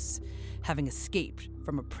loose, having escaped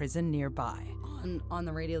from a prison nearby. On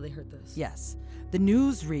the radio, they heard this? Yes. The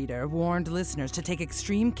newsreader warned listeners to take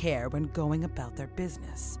extreme care when going about their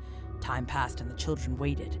business. Time passed and the children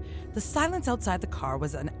waited. The silence outside the car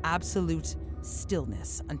was an absolute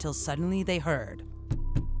stillness until suddenly they heard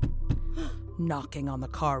knocking on the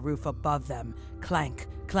car roof above them. Clank,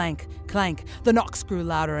 clank, clank. The knocks grew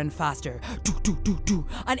louder and faster. Do, do, do, do.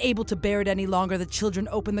 Unable to bear it any longer, the children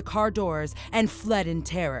opened the car doors and fled in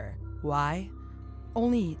terror. Why?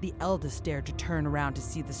 Only the eldest dared to turn around to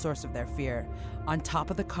see the source of their fear. On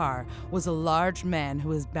top of the car was a large man who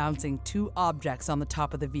was bouncing 2 objects on the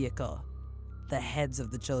top of the vehicle. The heads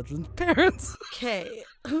of the children's parents. Okay.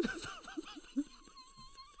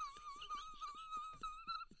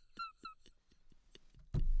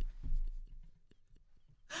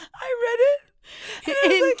 I read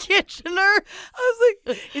it in Kitchener. I was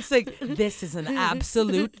like, it's like, this is an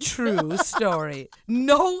absolute true story.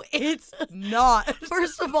 No, it's not.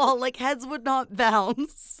 First of all, like heads would not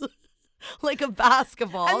bounce like a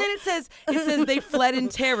basketball. And then it says they fled in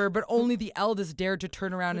terror, but only the eldest dared to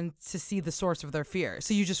turn around and to see the source of their fear.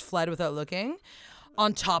 So you just fled without looking?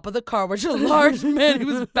 On top of the car was a large man who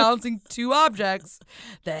was bouncing 2 objects,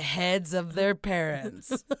 the heads of their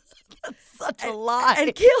parents. That's such a lie.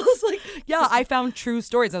 And Kayla's like, yeah, I found true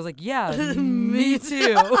stories. I was like, yeah, me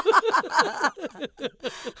too.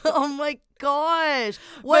 Oh my gosh.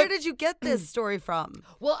 Where did you get this story from?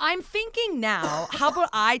 Well, I'm thinking now, how about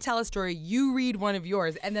I tell a story, you read one of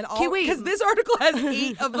yours, and then I'll... wait. Because this article has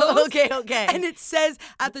 8 of those. Okay. And it says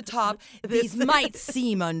at the top, these might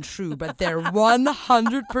seem untrue, but they're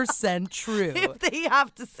 100% true. If they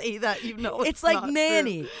have to say that, you know It's like not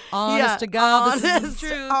Nanny. true. Honest to God, this is honest,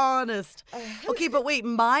 true. honest. Okay, but wait,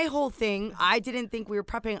 my whole thing, I didn't think we were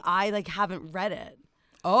prepping. I haven't read it.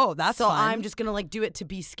 Oh, that's so fun. I'm just gonna do it to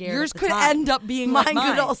be scared. Yours at the could time. end up being mine. like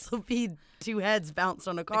mine. Could also be 2 heads bounced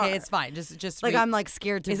on a car. Okay, it's fine. Just like read. I'm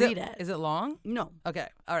scared to read it. Is it long? No. Okay.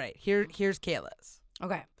 All right. Here's Kayla's.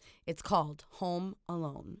 Okay. It's called Home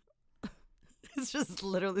Alone. It's just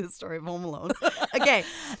literally the story of Home Alone. Okay.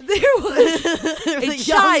 There was a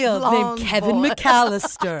child named Kevin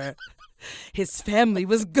McAllister. His family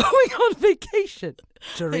was going on vacation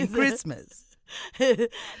during Christmas.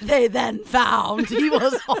 They then found he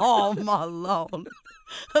was home alone.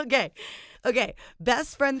 Okay.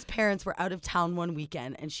 Best friend's parents were out of town one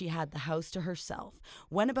weekend and she had the house to herself.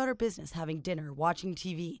 Went about her business, having dinner, watching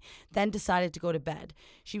TV, then decided to go to bed.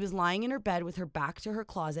 She was lying in her bed with her back to her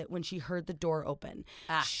closet when she heard the door open.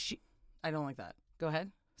 I don't like that. Go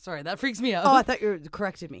ahead. Sorry, that freaks me out. Oh, I thought you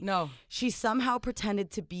corrected me. No. She somehow pretended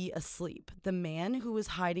to be asleep. The man who was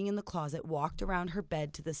hiding in the closet walked around her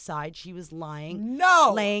bed to the side she was laying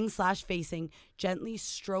 / facing, gently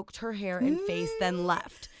stroked her hair and face, then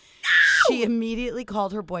left. She immediately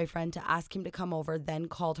called her boyfriend to ask him to come over, then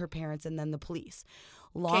called her parents and then the police.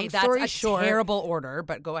 Long story short, terrible order,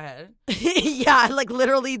 but go ahead. Yeah,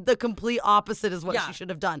 literally the complete opposite is what she should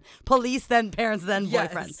have done. Police, then parents, then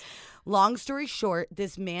boyfriend. Long story short,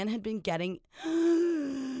 this man had been getting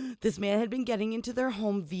into their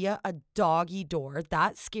home via a doggy door.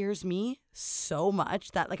 That scares me so much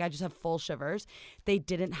that I just have full shivers. They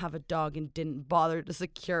didn't have a dog and didn't bother to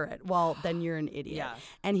secure it. Well, then you're an idiot. Yeah.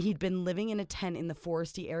 And he'd been living in a tent in the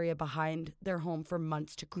foresty area behind their home for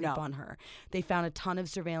months to creep on her. They found a ton of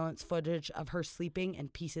surveillance footage of her sleeping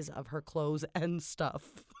and pieces of her clothes and stuff.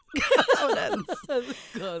 That's how it ends.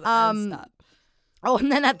 Good. And stuff. Oh,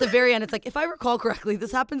 and then at the very end, it's if I recall correctly,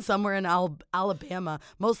 this happened somewhere in Alabama,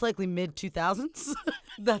 most likely mid-2000s.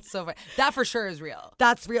 That's so funny. That for sure is real.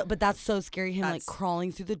 That's real, but that's so scary. Him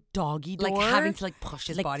crawling through the doggy door. Having to push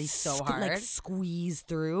his body so hard. Squeeze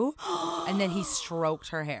through. And then he stroked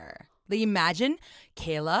her hair. Imagine,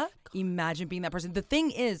 Kayla, imagine being that person. The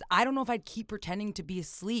thing is, I don't know if I'd keep pretending to be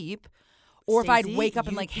asleep. Or Stacey, if I'd wake up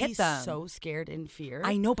and hit them. So scared in fear.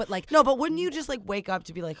 I know, but no, but wouldn't you just wake up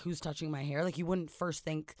to be who's touching my hair? You wouldn't first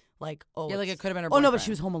think oh, yeah, it could have been her boyfriend. Oh no, but she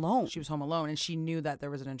was home alone. She was home alone, and she knew that there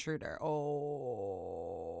was an intruder.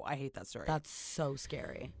 Oh, I hate that story. That's so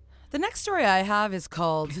scary. The next story I have is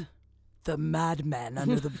called "The Madman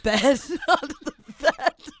Under the Bed." Under the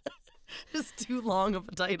bed. Just too long of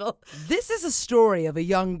a title. This is a story of a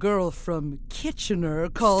young girl from Kitchener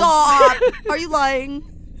called. Stop! Are you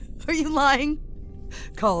lying? Are you lying?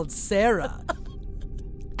 Called Sarah.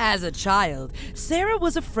 As a child, Sarah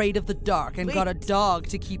was afraid of the dark and got a dog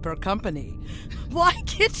to keep her company. Why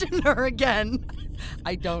Kitchener again?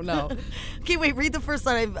 I don't know. Okay, wait, read the first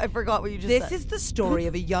line. I forgot what you just said. This is the story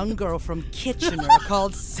of a young girl from Kitchener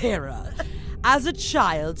called Sarah. As a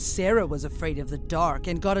child, Sarah was afraid of the dark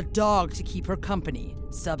and got a dog to keep her company.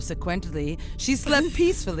 Subsequently, she slept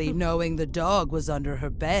peacefully knowing the dog was under her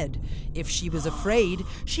bed. If she was afraid,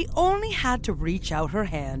 she only had to reach out her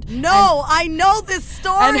hand. No, I know this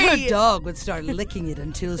story! And her dog would start licking it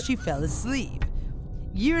until she fell asleep.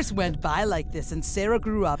 Years went by like this, and Sarah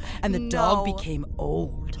grew up, and the dog became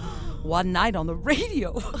old. One night on the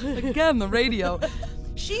radio, again the radio,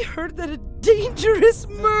 she heard that a dangerous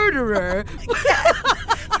murderer...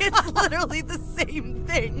 It's literally the same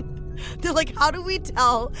thing. They're how do we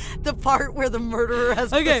tell the part where the murderer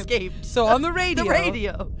has escaped? So on the radio... The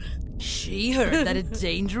radio. She heard that a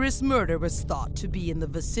dangerous murder was thought to be in the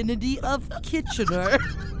vicinity of Kitchener.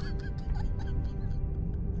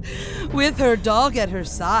 With her dog at her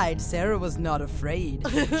side, Sarah was not afraid.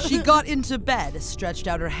 She got into bed, stretched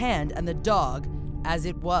out her hand, and the dog, as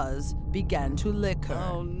it was, began to lick her.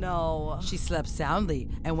 Oh, no. She slept soundly,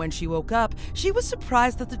 and when she woke up, she was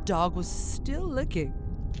surprised that the dog was still licking.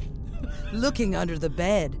 Looking under the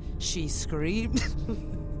bed, she screamed.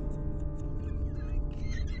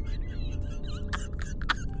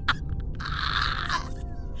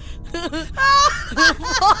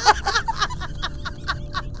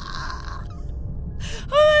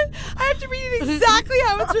 I have to read it exactly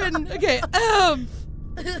how it's written. Okay.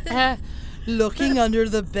 Looking under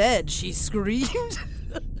the bed, she screamed.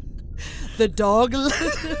 The dog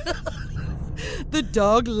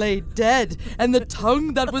lay dead, and the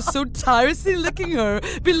tongue that was so tirelessly licking her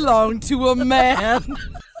belonged to a man.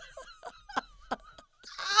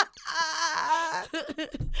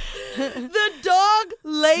 The dog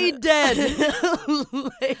lay dead,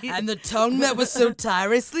 and the tongue that was so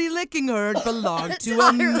tirelessly licking her belonged to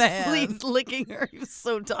a man. Tirelessly licking her. He was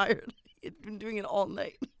so tired. He'd been doing it all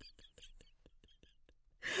night.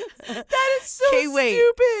 That is so wait.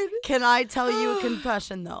 stupid. Can I tell you a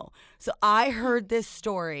confession, though? So I heard this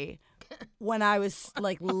story when I was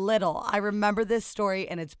like little. I remember this story,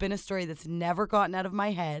 and it's been a story that's never gotten out of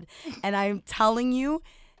my head. And I'm telling you,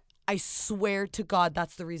 I swear to God,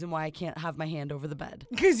 that's the reason why I can't have my hand over the bed.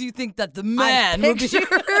 Because you think that the man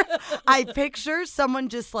I picture someone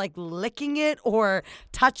just like licking it or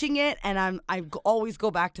touching it, and I always go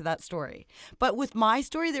back to that story. But with my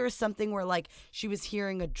story, there was something where like she was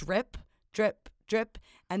hearing a drip, drip, drip,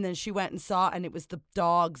 and then she went and saw, and it was the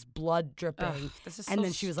dog's blood dripping. This is and so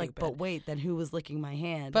then she was like, stupid. but wait, then who was licking my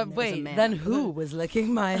hand? But And it was a wait, man. then who was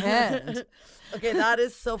licking my hand? Okay, that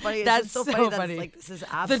is so funny. It's That's just so so funny. funny. That's like, this is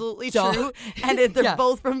absolutely dog- true. And they're Yeah.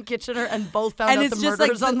 both from Kitchener, and both found And out it's the just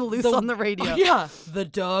murders like on the loose on the radio. Yeah, the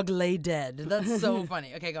dog lay dead. That's so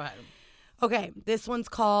funny. Okay, go ahead. Okay, this one's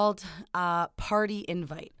called Party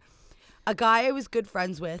Invite. A guy I was good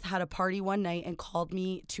friends with had a party one night and called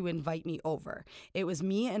me to invite me over. It was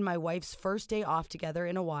me and my wife's first day off together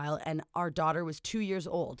in a while, and our daughter was 2 years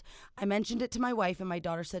old. I mentioned it to my wife, and my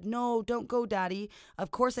daughter said, "No, don't go, Daddy."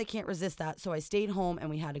 Of course, I can't resist that, so I stayed home and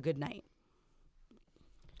we had a good night.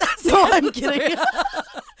 No, I'm kidding.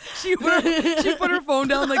 She put her phone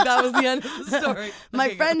down like that was the end of the story. My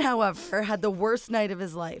Okay, go. friend, however, had the worst night of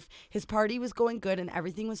his life. His party was going good and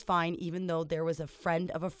everything was fine, even though there was a friend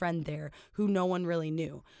of a friend there who no one really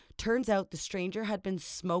knew. Turns out the stranger had been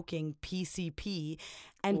smoking PCP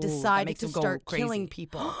and Ooh, that decided makes to him go start crazy. killing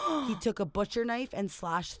people. He took a butcher knife and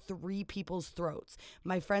slashed 3 people's throats.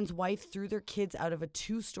 My friend's wife threw their kids out of a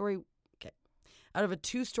two-story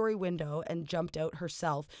window and jumped out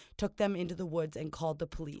herself, took them into the woods and called the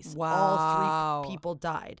police. Wow. All 3 people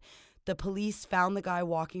died. The police found the guy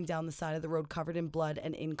walking down the side of the road covered in blood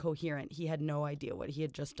and incoherent. He had no idea what he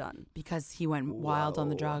had just done. Because he went wild on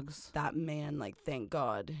the Whoa. drugs. That man, like, thank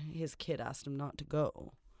God his kid asked him not to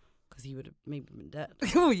go, because he would have maybe been dead.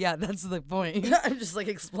 Oh yeah, that's the point. I'm just like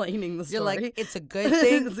explaining the story. You're like, it's a good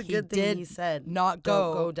thing. It's a good thing he said, not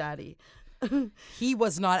 "Don't go. go, Daddy." He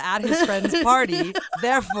was not at his friend's party,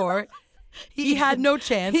 therefore he had no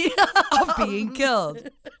chance of being killed.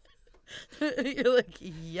 You're like,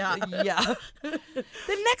 yeah. Yeah.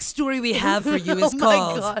 The next story we have for you is Oh my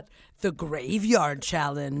called God. The Graveyard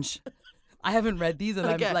Challenge. I haven't read these and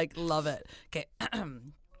Okay. I'm like, love it. Okay.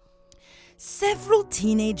 Several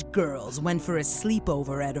teenage girls went for a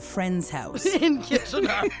sleepover at a friend's house. In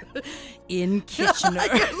Kitchener. In Kitchener.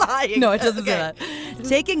 You're lying. No, it doesn't say Okay. that.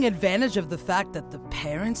 Taking advantage of the fact that the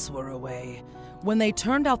parents were away. When they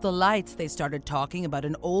turned out the lights, they started talking about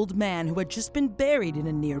an old man who had just been buried in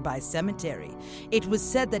a nearby cemetery. It was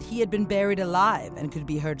said that he had been buried alive and could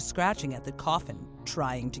be heard scratching at the coffin,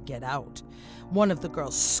 trying to get out. One of the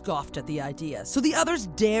girls scoffed at the idea, so the others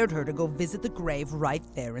dared her to go visit the grave right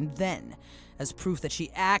there and then. As proof that she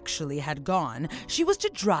actually had gone, she was to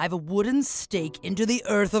drive a wooden stake into the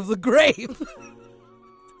earth of the grave.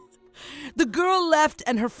 The girl left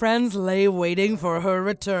and her friends lay waiting for her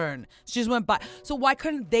return. She just went by. So why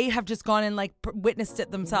couldn't they have just gone and like witnessed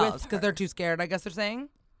it themselves? Because they're too scared, I guess they're saying.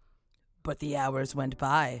 But the hours went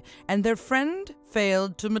by and their friend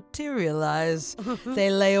failed to materialize.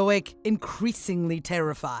 They lay awake, increasingly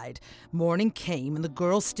terrified. Morning came and the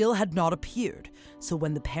girl still had not appeared. So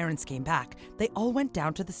when the parents came back, they all went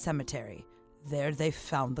down to the cemetery. There they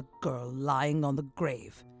found the girl lying on the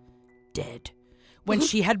grave, dead. When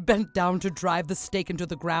she had bent down to drive the stake into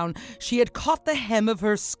the ground, she had caught the hem of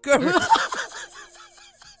her skirt. Wait,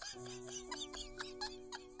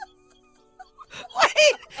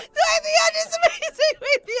 the end is amazing.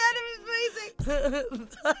 Wait, the end is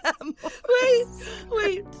amazing.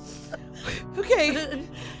 Wait.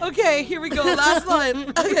 Okay, here we go. Last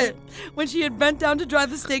line. Okay. When she had bent down to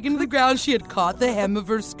drive the stake into the ground, she had caught the hem of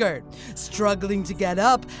her skirt, struggling to get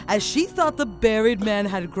up as she thought the buried man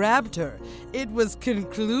had grabbed her. It was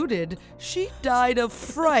concluded she died of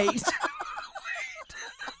fright.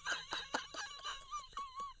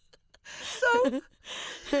 So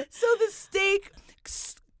the stake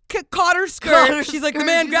caught her skirt. She's like, the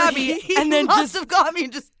man grabbed me, and then must just have got me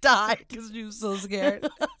and just died. because she was so scared.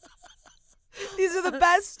 These are the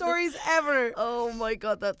best stories ever. Oh my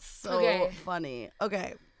God, that's so funny.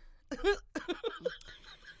 Okay.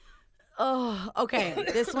 Oh, okay.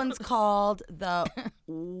 This one's called the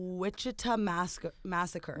Wichita Massacre.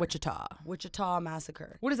 Wichita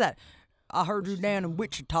Massacre. What is that? I heard you down in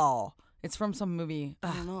Wichita. It's from some movie.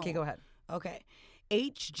 I don't know. Okay, go ahead. Okay.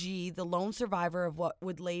 HG, the lone survivor of what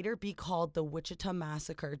would later be called the Wichita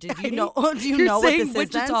Massacre. Did you know? Do you know what this is?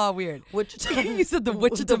 Wichita then? Weird. Wichita. You said the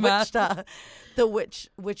Wichita Massacre.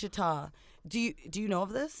 Wichita. Do you know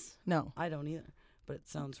of this? No, I don't either. But it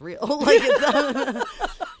sounds real. Like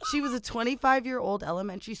she was a 25-year-old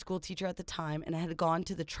elementary school teacher at the time and had gone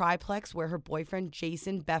to the triplex where her boyfriend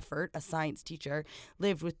Jason Beffert, a science teacher,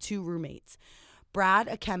 lived with 2 roommates. Brad,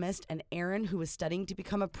 a chemist, and Aaron, who was studying to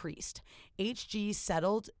become a priest. HG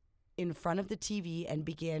settled in front of the TV and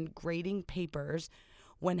began grading papers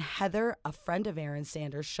when Heather, a friend of Aaron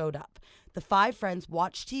Sanders, showed up. The 5 friends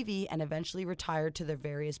watched TV and eventually retired to their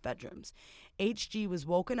various bedrooms. HG was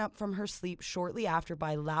woken up from her sleep shortly after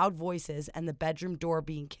by loud voices and the bedroom door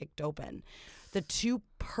being kicked open. The 2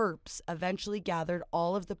 perps eventually gathered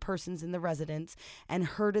all of the persons in the residence and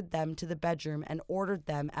herded them to the bedroom and ordered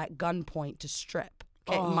them at gunpoint to strip.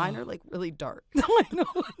 Okay, mine are like really dark. I know.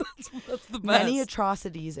 That's the best. Many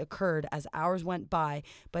atrocities occurred as hours went by,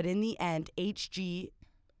 but in the end, HG,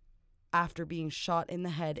 after being shot in the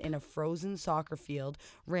head in a frozen soccer field,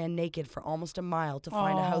 ran naked for almost a mile to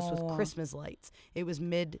find a house with Christmas lights. It was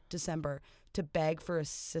mid-December to beg for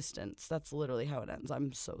assistance. That's literally how it ends.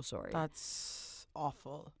 I'm so sorry. That's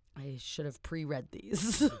awful. I should have pre-read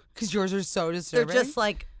these. Because yours are so disturbing. They're just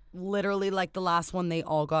like literally like the last one. They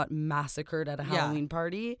all got massacred at a Halloween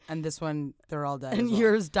party. And this one, they're all dead. And as well.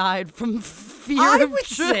 yours died from fear I of would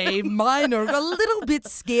say mine are a little bit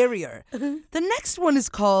scarier. The next one is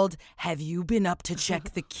called, Have You Been Up to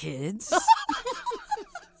Check the Kids?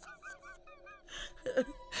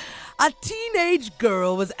 A teenage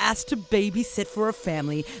girl was asked to babysit for a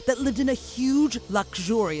family that lived in a huge,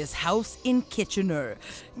 luxurious house in Kitchener.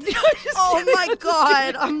 Oh my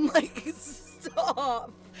God. I'm like,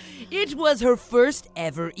 stop. It was her first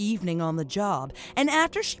ever evening on the job, and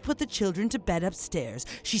after she put the children to bed upstairs,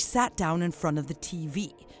 she sat down in front of the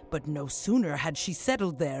TV. But no sooner had she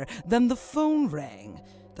settled there than the phone rang.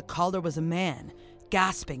 The caller was a man.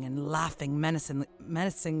 Gasping and laughing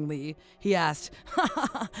menacingly, he asked,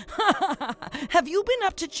 Have you been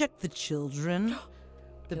up to check the children?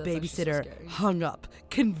 The babysitter hung up,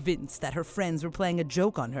 convinced that her friends were playing a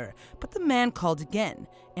joke on her. But the man called again,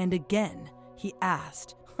 and again he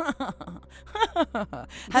asked,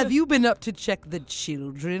 Have you been up to check the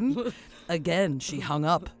children? Again, she hung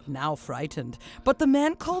up, now frightened. But the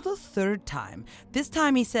man called a third time. This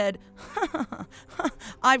time he said,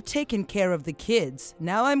 I've taken care of the kids.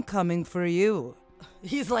 Now I'm coming for you.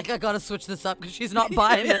 He's like, I gotta switch this up because she's not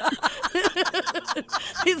buying it.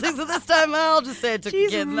 He's like, so this time I'll just say I took the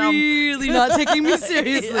kids. She's really not taking me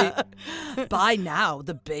seriously. Yeah. By now,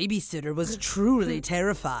 the babysitter was truly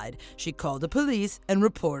terrified. She called the police and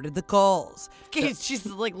reported the calls. Okay, she's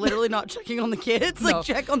like literally not checking on the kids. No. Like,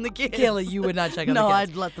 check on the kids. Kayla, you would not check on no, the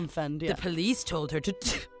kids. I'd let them fend. Yeah. The police told her to...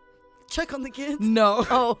 Check on the kids? No.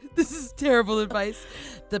 Oh. This is terrible advice.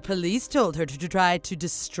 The police told her to try to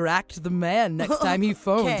distract the man next time he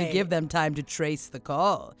phoned to Okay. give them time to trace the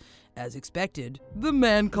call. As expected, the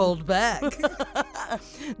man called back.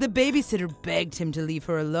 The babysitter begged him to leave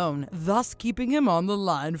her alone, thus keeping him on the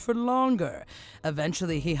line for longer.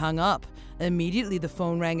 Eventually, he hung up. Immediately, the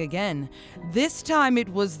phone rang again. This time, it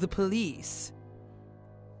was the police.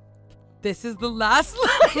 This is the last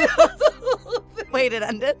line. Wait, it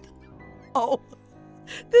ended? Oh,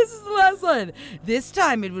 this is the last one. This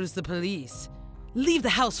time it was the police. Leave the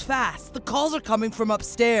house fast. The calls are coming from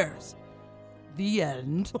upstairs. The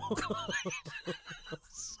end.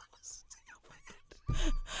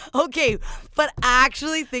 Okay, but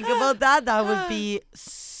actually think about that. That would be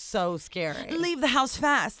so scary. Leave the house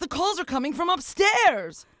fast. The calls are coming from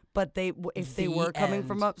upstairs. But if they The were coming end.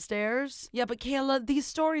 from upstairs, Yeah, but Kayla, these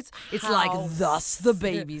stories, it's How like thus the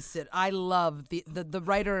sick. babysitter. I love the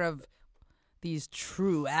writer of these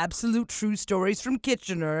absolute true stories from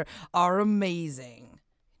Kitchener are amazing.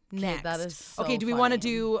 Next. that is so okay, do we want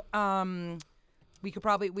to funny. do we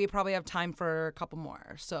probably have time for a couple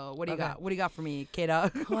more. So what do you Okay. got? What do you got for me,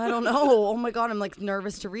 Kayla? well, I don't know. Oh my God, I'm like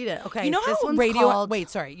nervous to read it. Okay, You know this how one's radio called,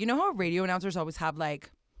 you know how radio announcers always have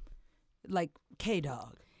like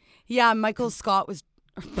K-Dog. Yeah, Michael Scott was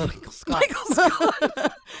Michael Scott.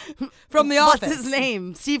 From The Office. What's his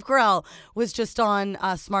name? Steve Carell was just on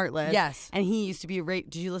Smartlist. Yes. And he used to be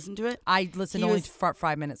Did you listen to it? I listened He only was- for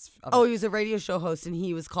 5 minutes of Oh, it. he was a radio show host, and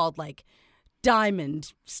he was called like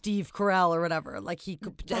Diamond Steve Carell or whatever. Like he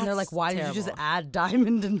could, and they're like, why did you just add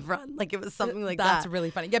Diamond in front? Like it was something like that. That's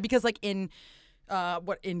really funny. Yeah, because like in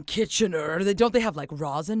Kitchener, they have like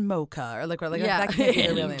rosin mocha or like Yeah. that can't be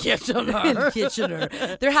their real name. In Kitchener,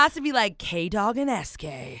 there has to be like K-Dog and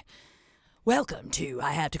SK. Welcome to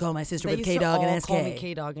I Have to Call My Sister They with used K-Dog to all and SK. call me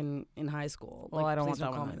K-Dog in high school. Well, Like, I don't please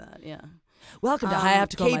want that call one me then. that. Yeah. Welcome to I Have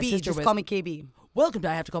to Call KB, My Sister just with. call me KB. Welcome to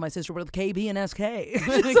I Have to Call My Sister with KB and SK.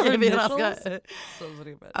 KB and Initials? SK. So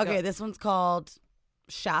stupid. Okay, Go. this one's called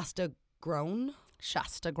Shasta Grown.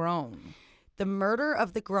 Shasta Grown. The murder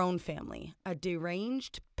of the Grown family. A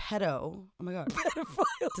deranged pedo. Oh my god.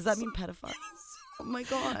 Does that mean pedophiles? Oh my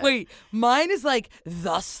god. Wait, mine is like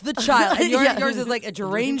thus the child, and Yeah. yours is like a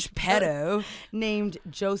deranged pedo. Named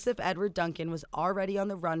Joseph Edward Duncan was already on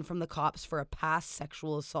the run from the cops for a past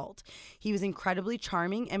sexual assault. He was incredibly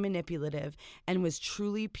charming and manipulative and was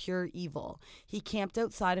truly pure evil. He camped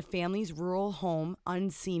outside a family's rural home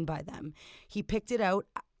unseen by them. He picked it out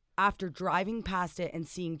after driving past it and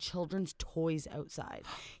seeing children's toys outside.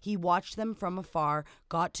 He watched them from afar,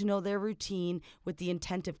 got to know their routine with the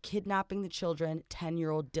intent of kidnapping the children,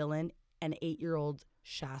 10-year-old Dylan and 8-year-old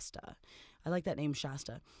Shasta. I like that name,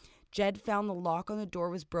 Shasta. Jed found the lock on the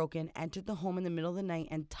door was broken, entered the home in the middle of the night,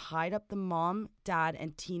 and tied up the mom, dad,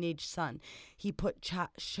 and teenage son. He put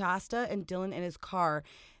Shasta and Dylan in his car.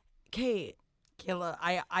 Okay. Kayla,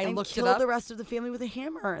 I And looked it killed up. the rest of the family with a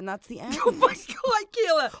hammer, and that's the end. Oh my god,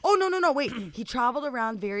 Kayla! Oh, no, wait. He traveled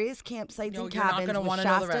around various campsites No, and you're not cabins gonna with wanna know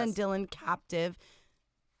the Shasta and rest. Dylan captive.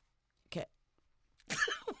 Okay.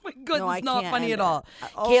 Oh my god, No, I it's not can't funny end at all.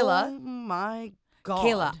 it. Kayla, Oh, my God.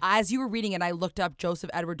 Kayla, as you were reading it, I looked up Joseph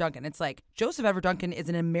Edward Duncan. It's like, Joseph Edward Duncan is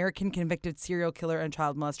an American convicted serial killer and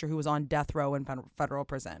child molester who was on death row in federal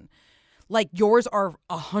prison. Like, yours are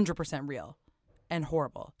 100% real and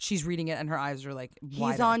horrible. She's reading it and her eyes are like He's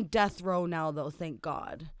wider. on death row now, though, thank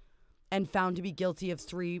God. And found to be guilty of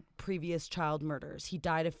 3 previous child murders. He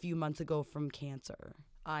died a few months ago from cancer.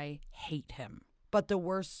 I hate him. But the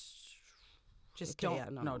worst... Just Okay,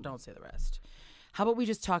 don't, yeah, no, don't say the rest. How about we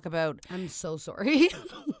just talk about, I'm so sorry.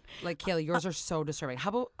 like, Kayla, yours are so disturbing.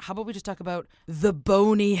 How about we just talk about the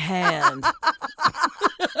bony hand?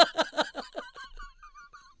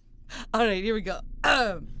 All right, here we go.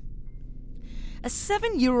 A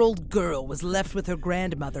 7-year-old girl was left with her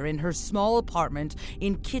grandmother in her small apartment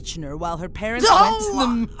in Kitchener while her parents went to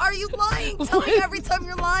the Are you lying? Tell me every time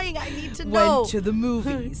you're lying. I need to know. went to the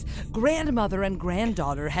movies. Grandmother and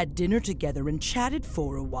granddaughter had dinner together and chatted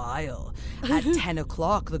for a while. At 10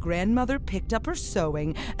 o'clock, the grandmother picked up her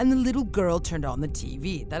sewing and the little girl turned on the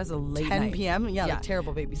TV. That is a late 10 night. p.m.? Yeah, like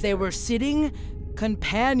terrible babysitter. They were sitting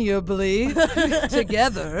companionably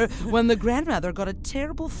together when the grandmother got a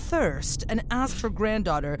terrible thirst and asked her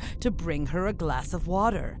granddaughter to bring her a glass of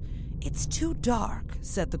water. "It's too dark,"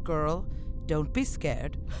 said the girl. "Don't be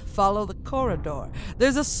scared. Follow the corridor.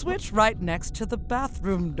 There's a switch right next to the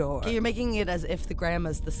bathroom door." Okay, you're making it as if the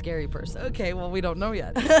grandma's the scary person. Okay, well, we don't know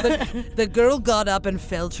yet. The girl got up and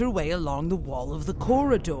felt her way along the wall of the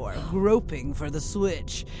corridor, groping for the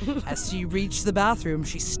switch. As she reached the bathroom,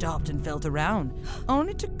 she stopped and felt around,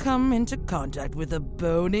 only to come into contact with a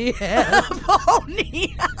bony hand.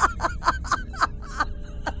 Pony!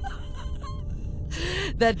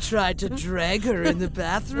 That tried to drag her in the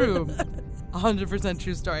bathroom. 100%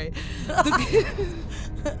 true story.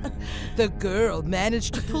 The girl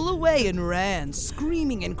managed to pull away and ran,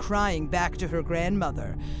 screaming and crying back to her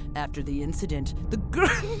grandmother. After the incident, the girl...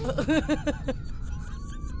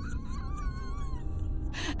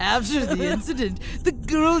 After the incident, the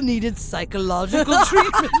girl needed psychological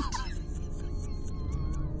treatment.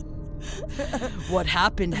 What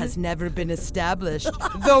happened has never been established,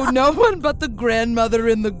 though no one but the grandmother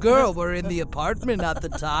and the girl were in the apartment at the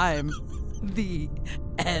time. The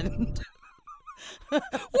end.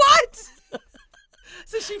 What?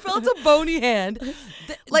 So she felt a bony hand.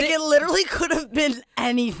 Like, it literally could have been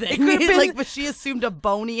anything. It could have been- like, but she assumed a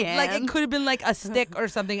bony hand. Like, it could have been like a stick or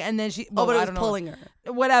something, and then she... Oh, but it I was don't know. pulling her.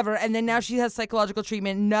 Whatever, and then now she has psychological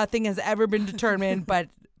treatment. Nothing has ever been determined, but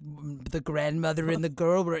the grandmother and the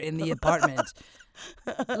girl were in the apartment.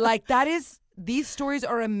 Like, that is... These stories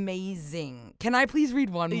are amazing. Can I please read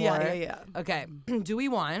one more? Yeah. Okay. Do we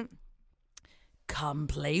want... Come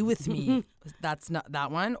play with me? That's not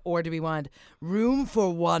that one. Or do we want room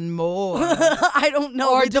for one more? I don't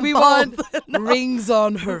know. Or Read do them we both. want rings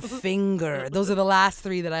on her finger? Those are the last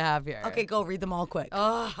 3 that I have here. Okay, go read them all quick.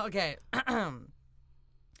 Oh, okay.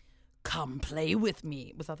 come play with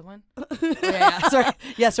me. Was that the one?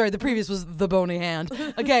 Sorry. The previous was the bony hand.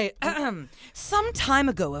 Okay. Some time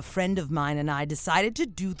ago, a friend of mine and I decided to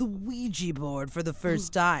do the Ouija board for the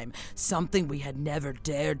first time, something we had never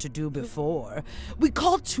dared to do before. We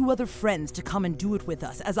called 2 other friends to come and do it with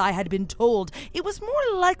us, as I had been told it was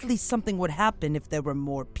more likely something would happen if there were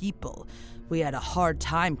more people. We had a hard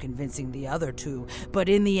time convincing the other 2, but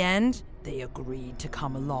in the end, they agreed to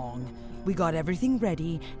come along. We got everything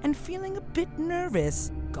ready, and feeling a bit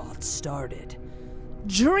nervous, got started.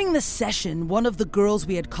 During the session, one of the girls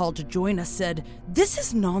we had called to join us said, "This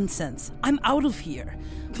is nonsense. I'm out of here."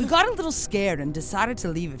 We got a little scared and decided to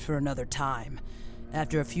leave it for another time.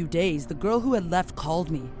 After a few days, the girl who had left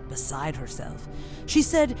called me, beside herself. She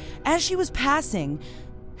said, as she was passing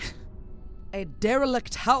a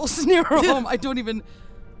derelict house near her home.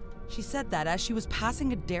 She said that as she was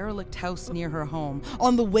passing a derelict house near her home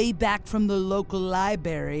on the way back from the local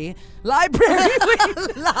library. Library?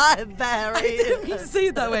 Library. I didn't mean to say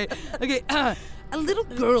it that way. Okay, a little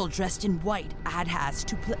girl dressed in white had asked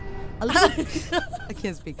to play. I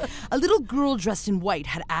can't speak. A little girl dressed in white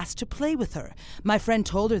had asked to play with her. My friend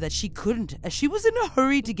told her that she couldn't, as she was in a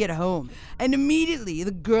hurry to get home. And immediately,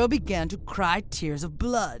 the girl began to cry tears of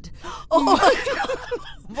blood. Oh my God.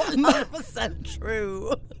 100%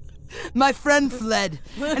 true. My friend fled,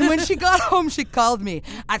 and when she got home, she called me.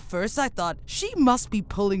 At first, I thought, she must be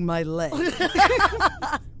pulling my leg.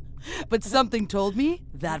 But something told me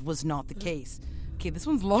that was not the case. Okay, this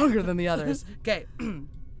one's longer than the others. Okay.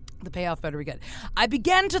 The payoff better be good. I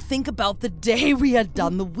began to think about the day we had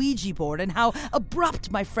done the Ouija board and how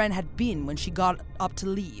abrupt my friend had been when she got up to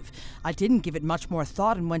leave. I didn't give it much more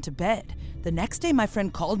thought and went to bed. The next day, my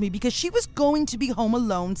friend called me because she was going to be home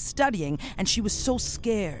alone studying, and she was so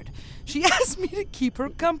scared. She asked me to keep her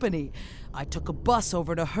company. I took a bus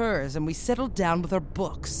over to hers, and we settled down with our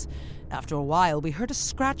books. After a while, we heard a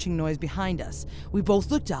scratching noise behind us. We both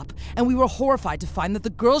looked up, and we were horrified to find that the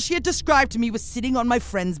girl she had described to me was sitting on my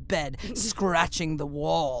friend's bed, scratching the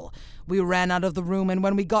wall. We ran out of the room, and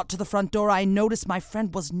when we got to the front door, I noticed my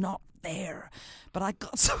friend was not there. But I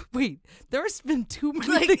got so... Wait, there's been too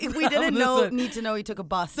many things we didn't need to know he took a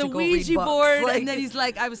bus the to go Ouija read books. board, and then he's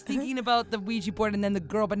like, I was thinking about the Ouija board and then the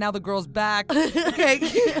girl, but now the girl's back.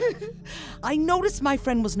 Okay. I noticed my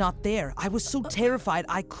friend was not there. I was so terrified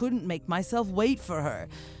I couldn't make myself wait for her.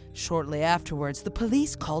 Shortly afterwards, the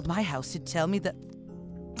police called my house to tell me that...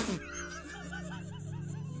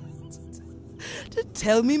 to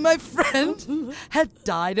tell me my friend had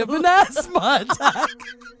died of an asthma attack.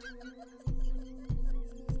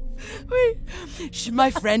 Wait, my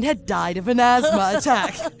friend had died of an asthma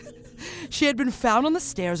attack. She had been found on the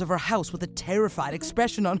stairs of her house with a terrified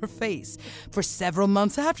expression on her face. For several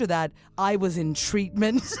months after that, I was in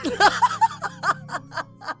treatment.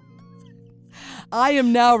 I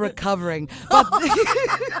am now recovering,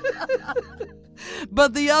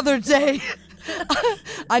 but the other day,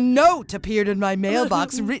 a note appeared in my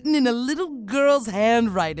mailbox written in a little girl's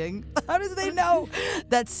handwriting. How did they know?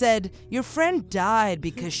 That said, your friend died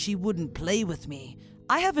because she wouldn't play with me.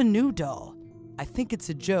 I have a new doll. I think it's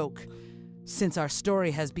a joke, since our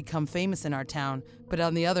story has become famous in our town, but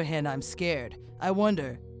on the other hand, I'm scared. I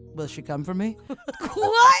wonder, will she come for me?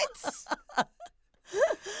 What?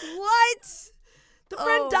 What? The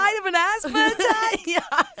friend died of an asthma attack?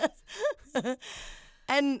 Yeah.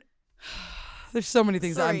 And... There's so many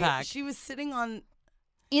things to unpack. She was sitting on...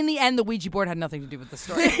 In the end, the Ouija board had nothing to do with the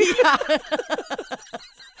story.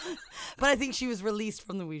 But I think she was released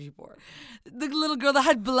from the Ouija board. The little girl that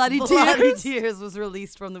had bloody tears was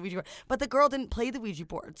released from the Ouija board. But the girl didn't play the Ouija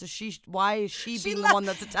board, so why is she being the one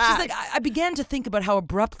that's attacked? She's like, I began to think about how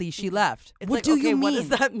abruptly she left. It's what like, do you mean? What does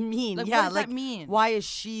that mean? Like, yeah, what does that mean? Why is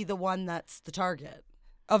she the one that's the target?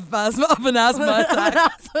 Of an asthma attack. An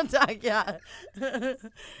asthma attack, yeah.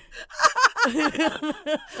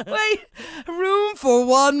 Wait, room for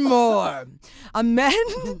one more.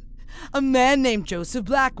 A man named Joseph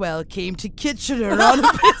Blackwell came to Kitchener on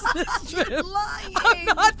a business trip. Lying. I'm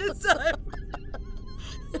not this time.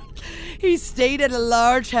 He stayed at a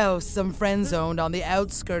large house some friends owned on the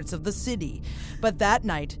outskirts of the city. But that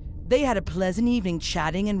night, they had a pleasant evening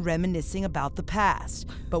chatting and reminiscing about the past.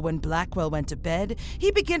 But when Blackwell went to bed,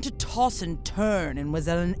 he began to toss and turn and was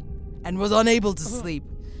unable to sleep.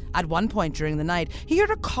 At one point during the night, he heard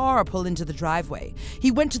a car pull into the driveway.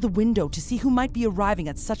 He went to the window to see who might be arriving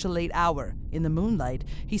at such a late hour. In the moonlight,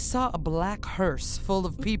 he saw a black hearse full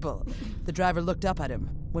of people. The driver looked up at him.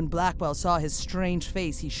 When Blackwell saw his strange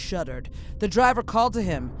face, he shuddered. The driver called to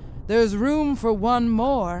him, "There's room for one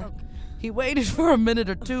more." He waited for a minute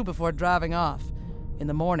or two before driving off. In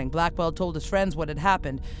the morning, Blackwell told his friends what had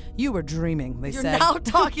happened. You were dreaming, they You're said. now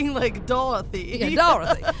talking like Dorothy. Yeah,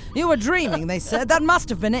 Dorothy. You were dreaming, they said. That must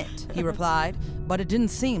have been it, he replied. But it didn't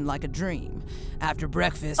seem like a dream. After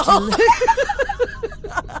breakfast, I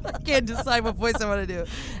can't decide what voice I want to do.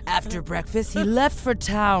 After breakfast, he left for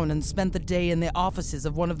town and spent the day in the offices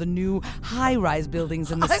of one of the new high-rise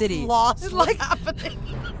buildings in the city. I've lost what's happening.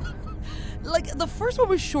 Like, the first one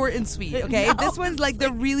was short and sweet, okay? No, This one's like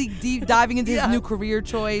they're really deep diving into his new career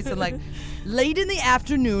choice. And like, late in the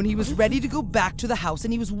afternoon, he was ready to go back to the house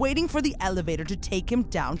and he was waiting for the elevator to take him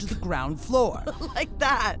down to the ground floor. Like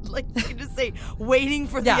that. Like, you can just say, waiting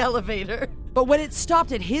for the elevator. But when it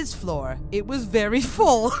stopped at his floor, it was very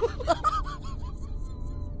full.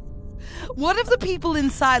 One of the people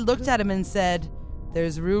inside looked at him and said,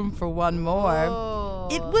 "There's room for one more." Oh.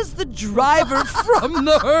 It was the driver from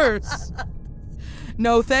the hearse.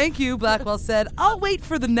 "No, thank you," Blackwell said. "I'll wait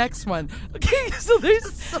for the next one." Okay, so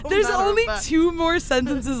there's only 2 more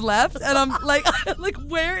sentences left, and I'm like,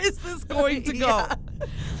 where is this going to go? Yeah.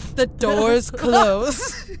 The doors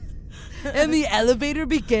closed. And the elevator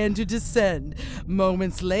began to descend.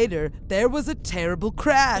 Moments later, there was a terrible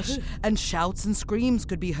crash, and shouts and screams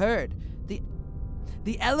could be heard.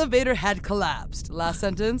 The elevator had collapsed. Last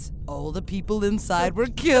sentence, all the people inside were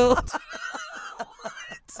killed.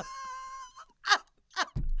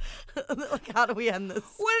 Like, how do we end this?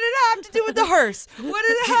 What did it have to do with the hearse? What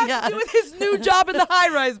did it have to do with his new job in the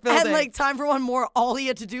high-rise building? And like, time for one more. All he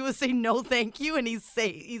had to do was say no, thank you, and he's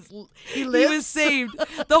saved. He He lives. was saved.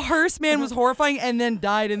 The hearse man was horrifying and then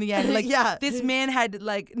died in the end. Like, Yeah. this man had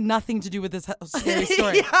like nothing to do with this scary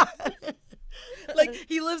story. Yeah. Like,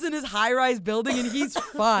 he lives in his high-rise building and he's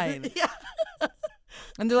fine. Yeah.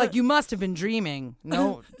 And they're like, "You must have been dreaming."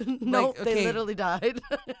 No. Nope, like, they literally died.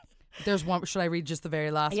 There's one. Should I read just the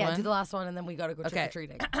very last one? Yeah, do the last one, and then we gotta go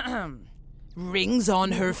trick-or-treating. Rings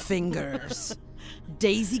on her fingers.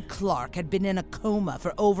 Daisy Clark had been in a coma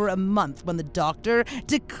for over a month when the doctor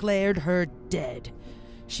declared her dead.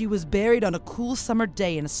 She was buried on a cool summer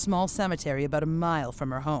day in a small cemetery about a mile from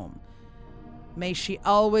her home. "May she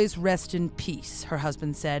always rest in peace," her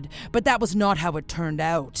husband said. But that was not how it turned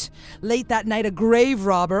out. Late that night, a grave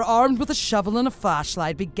robber, armed with a shovel and a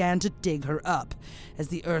flashlight, began to dig her up. As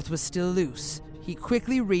the earth was still loose, he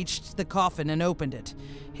quickly reached the coffin and opened it.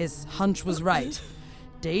 His hunch was right.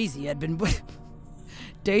 Daisy had been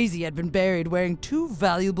buried wearing 2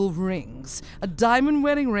 valuable rings, a diamond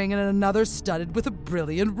wedding ring and another studded with a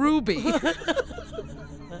brilliant ruby.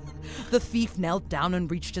 The thief knelt down and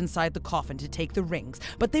reached inside the coffin to take the rings,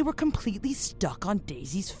 but they were completely stuck on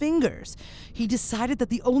Daisy's fingers. He decided that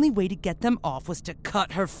the only way to get them off was to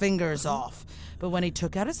cut her fingers off. But when he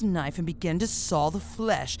took out his knife and began to saw the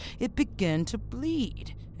flesh, it began to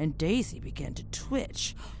bleed, and Daisy began to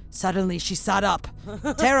twitch. Suddenly, she sat up.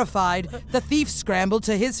 Terrified, the thief scrambled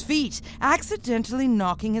to his feet, accidentally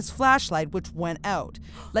knocking his flashlight, which went out.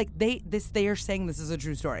 Like, they are saying this is a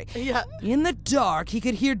true story. Yeah. In the dark, he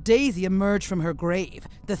could hear Daisy emerge from her grave.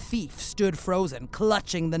 The thief stood frozen,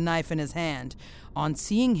 clutching the knife in his hand. On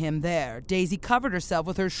seeing him there, Daisy covered herself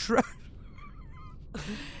with her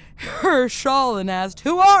shawl and asked,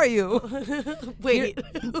 "Who are you?" Wait,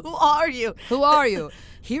 who are you? "Who are you?"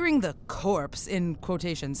 Hearing the corpse, in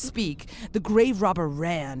quotation, speak, the grave robber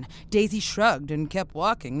ran. Daisy shrugged and kept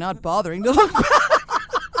walking, not bothering to look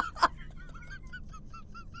back.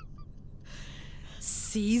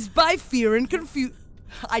 Seized by fear and confusion.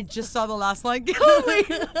 I just saw the last line.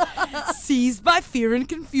 Seized by fear and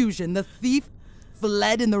confusion, the thief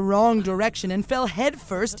fled in the wrong direction and fell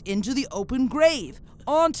headfirst into the open grave,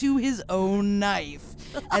 onto his own knife.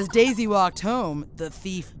 As Daisy walked home, the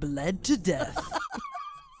thief bled to death.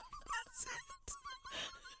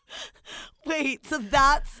 Wait, so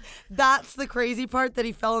that's the crazy part, that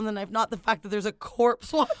he fell on the knife, not the fact that there's a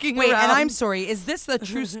corpse walking Wait, around. and I'm sorry, is this the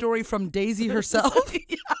true story from Daisy herself?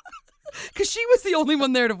 Yeah. Because she was the only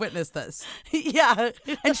one there to witness this. Yeah.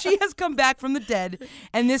 And she has come back from the dead,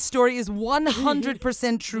 and this story is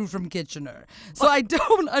 100% true from Kitchener. So I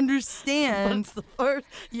don't understand. What's the first?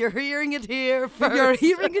 You're hearing it here first. You're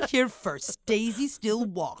hearing it here first. Daisy still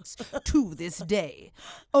walks to this day,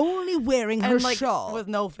 only wearing her And like, shawl. with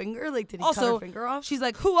no finger? Like, did he Also, cut her finger off? she's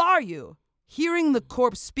like, "Who are you?" Hearing the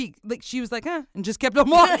corpse speak, like she was like, "Huh," and just kept on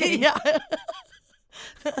walking. Yeah.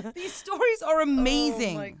 These stories are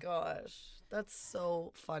amazing. Oh my gosh. That's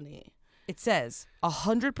so funny. It says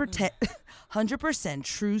 100%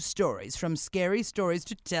 true stories, from scary stories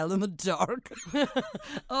to tell in the dark.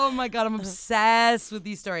 Oh my God, I'm obsessed with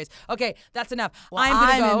these stories. Okay, that's enough. Well, I'm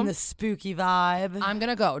gonna go. in the spooky vibe. I'm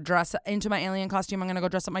gonna go dress into my alien costume. I'm gonna go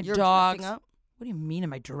dress up my You're dogs. dressing up? What do you mean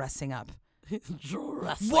am I dressing up?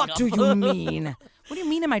 Dressing What up. do you mean? What do you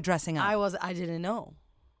mean am I dressing up? I didn't know.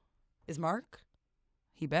 Is Mark?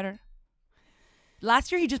 He better.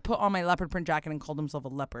 Last year he just put on my leopard print jacket and called himself a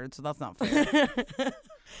leopard, so that's not fair.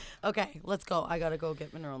 Okay, let's go. I gotta go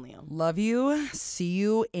get Monroe and Liam. Love you. See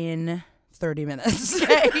you in 30 minutes.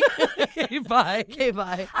 Okay, Bye. okay,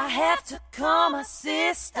 bye. I have to call my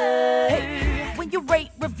sister. Hey, when you rate,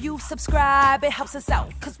 review, subscribe, it helps us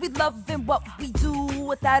out. Cause we loving what we do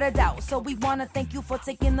without a doubt. So we wanna thank you for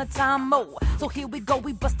taking the time, oh. So here we go,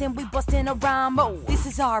 we bustin' a rhyme, oh. This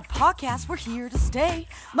is our podcast, we're here to stay.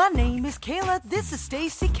 My name is Kayla, this is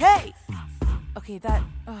Stacy K. Okay, that,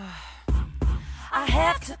 I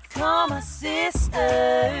have to call my sister.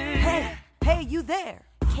 Hey, you there.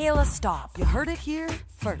 Kayla, stop. You heard it here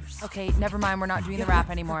first. Okay, never mind. We're not doing the rap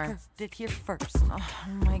anymore. Heard it here first. Oh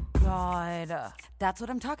my God. That's what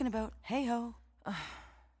I'm talking about. Hey ho.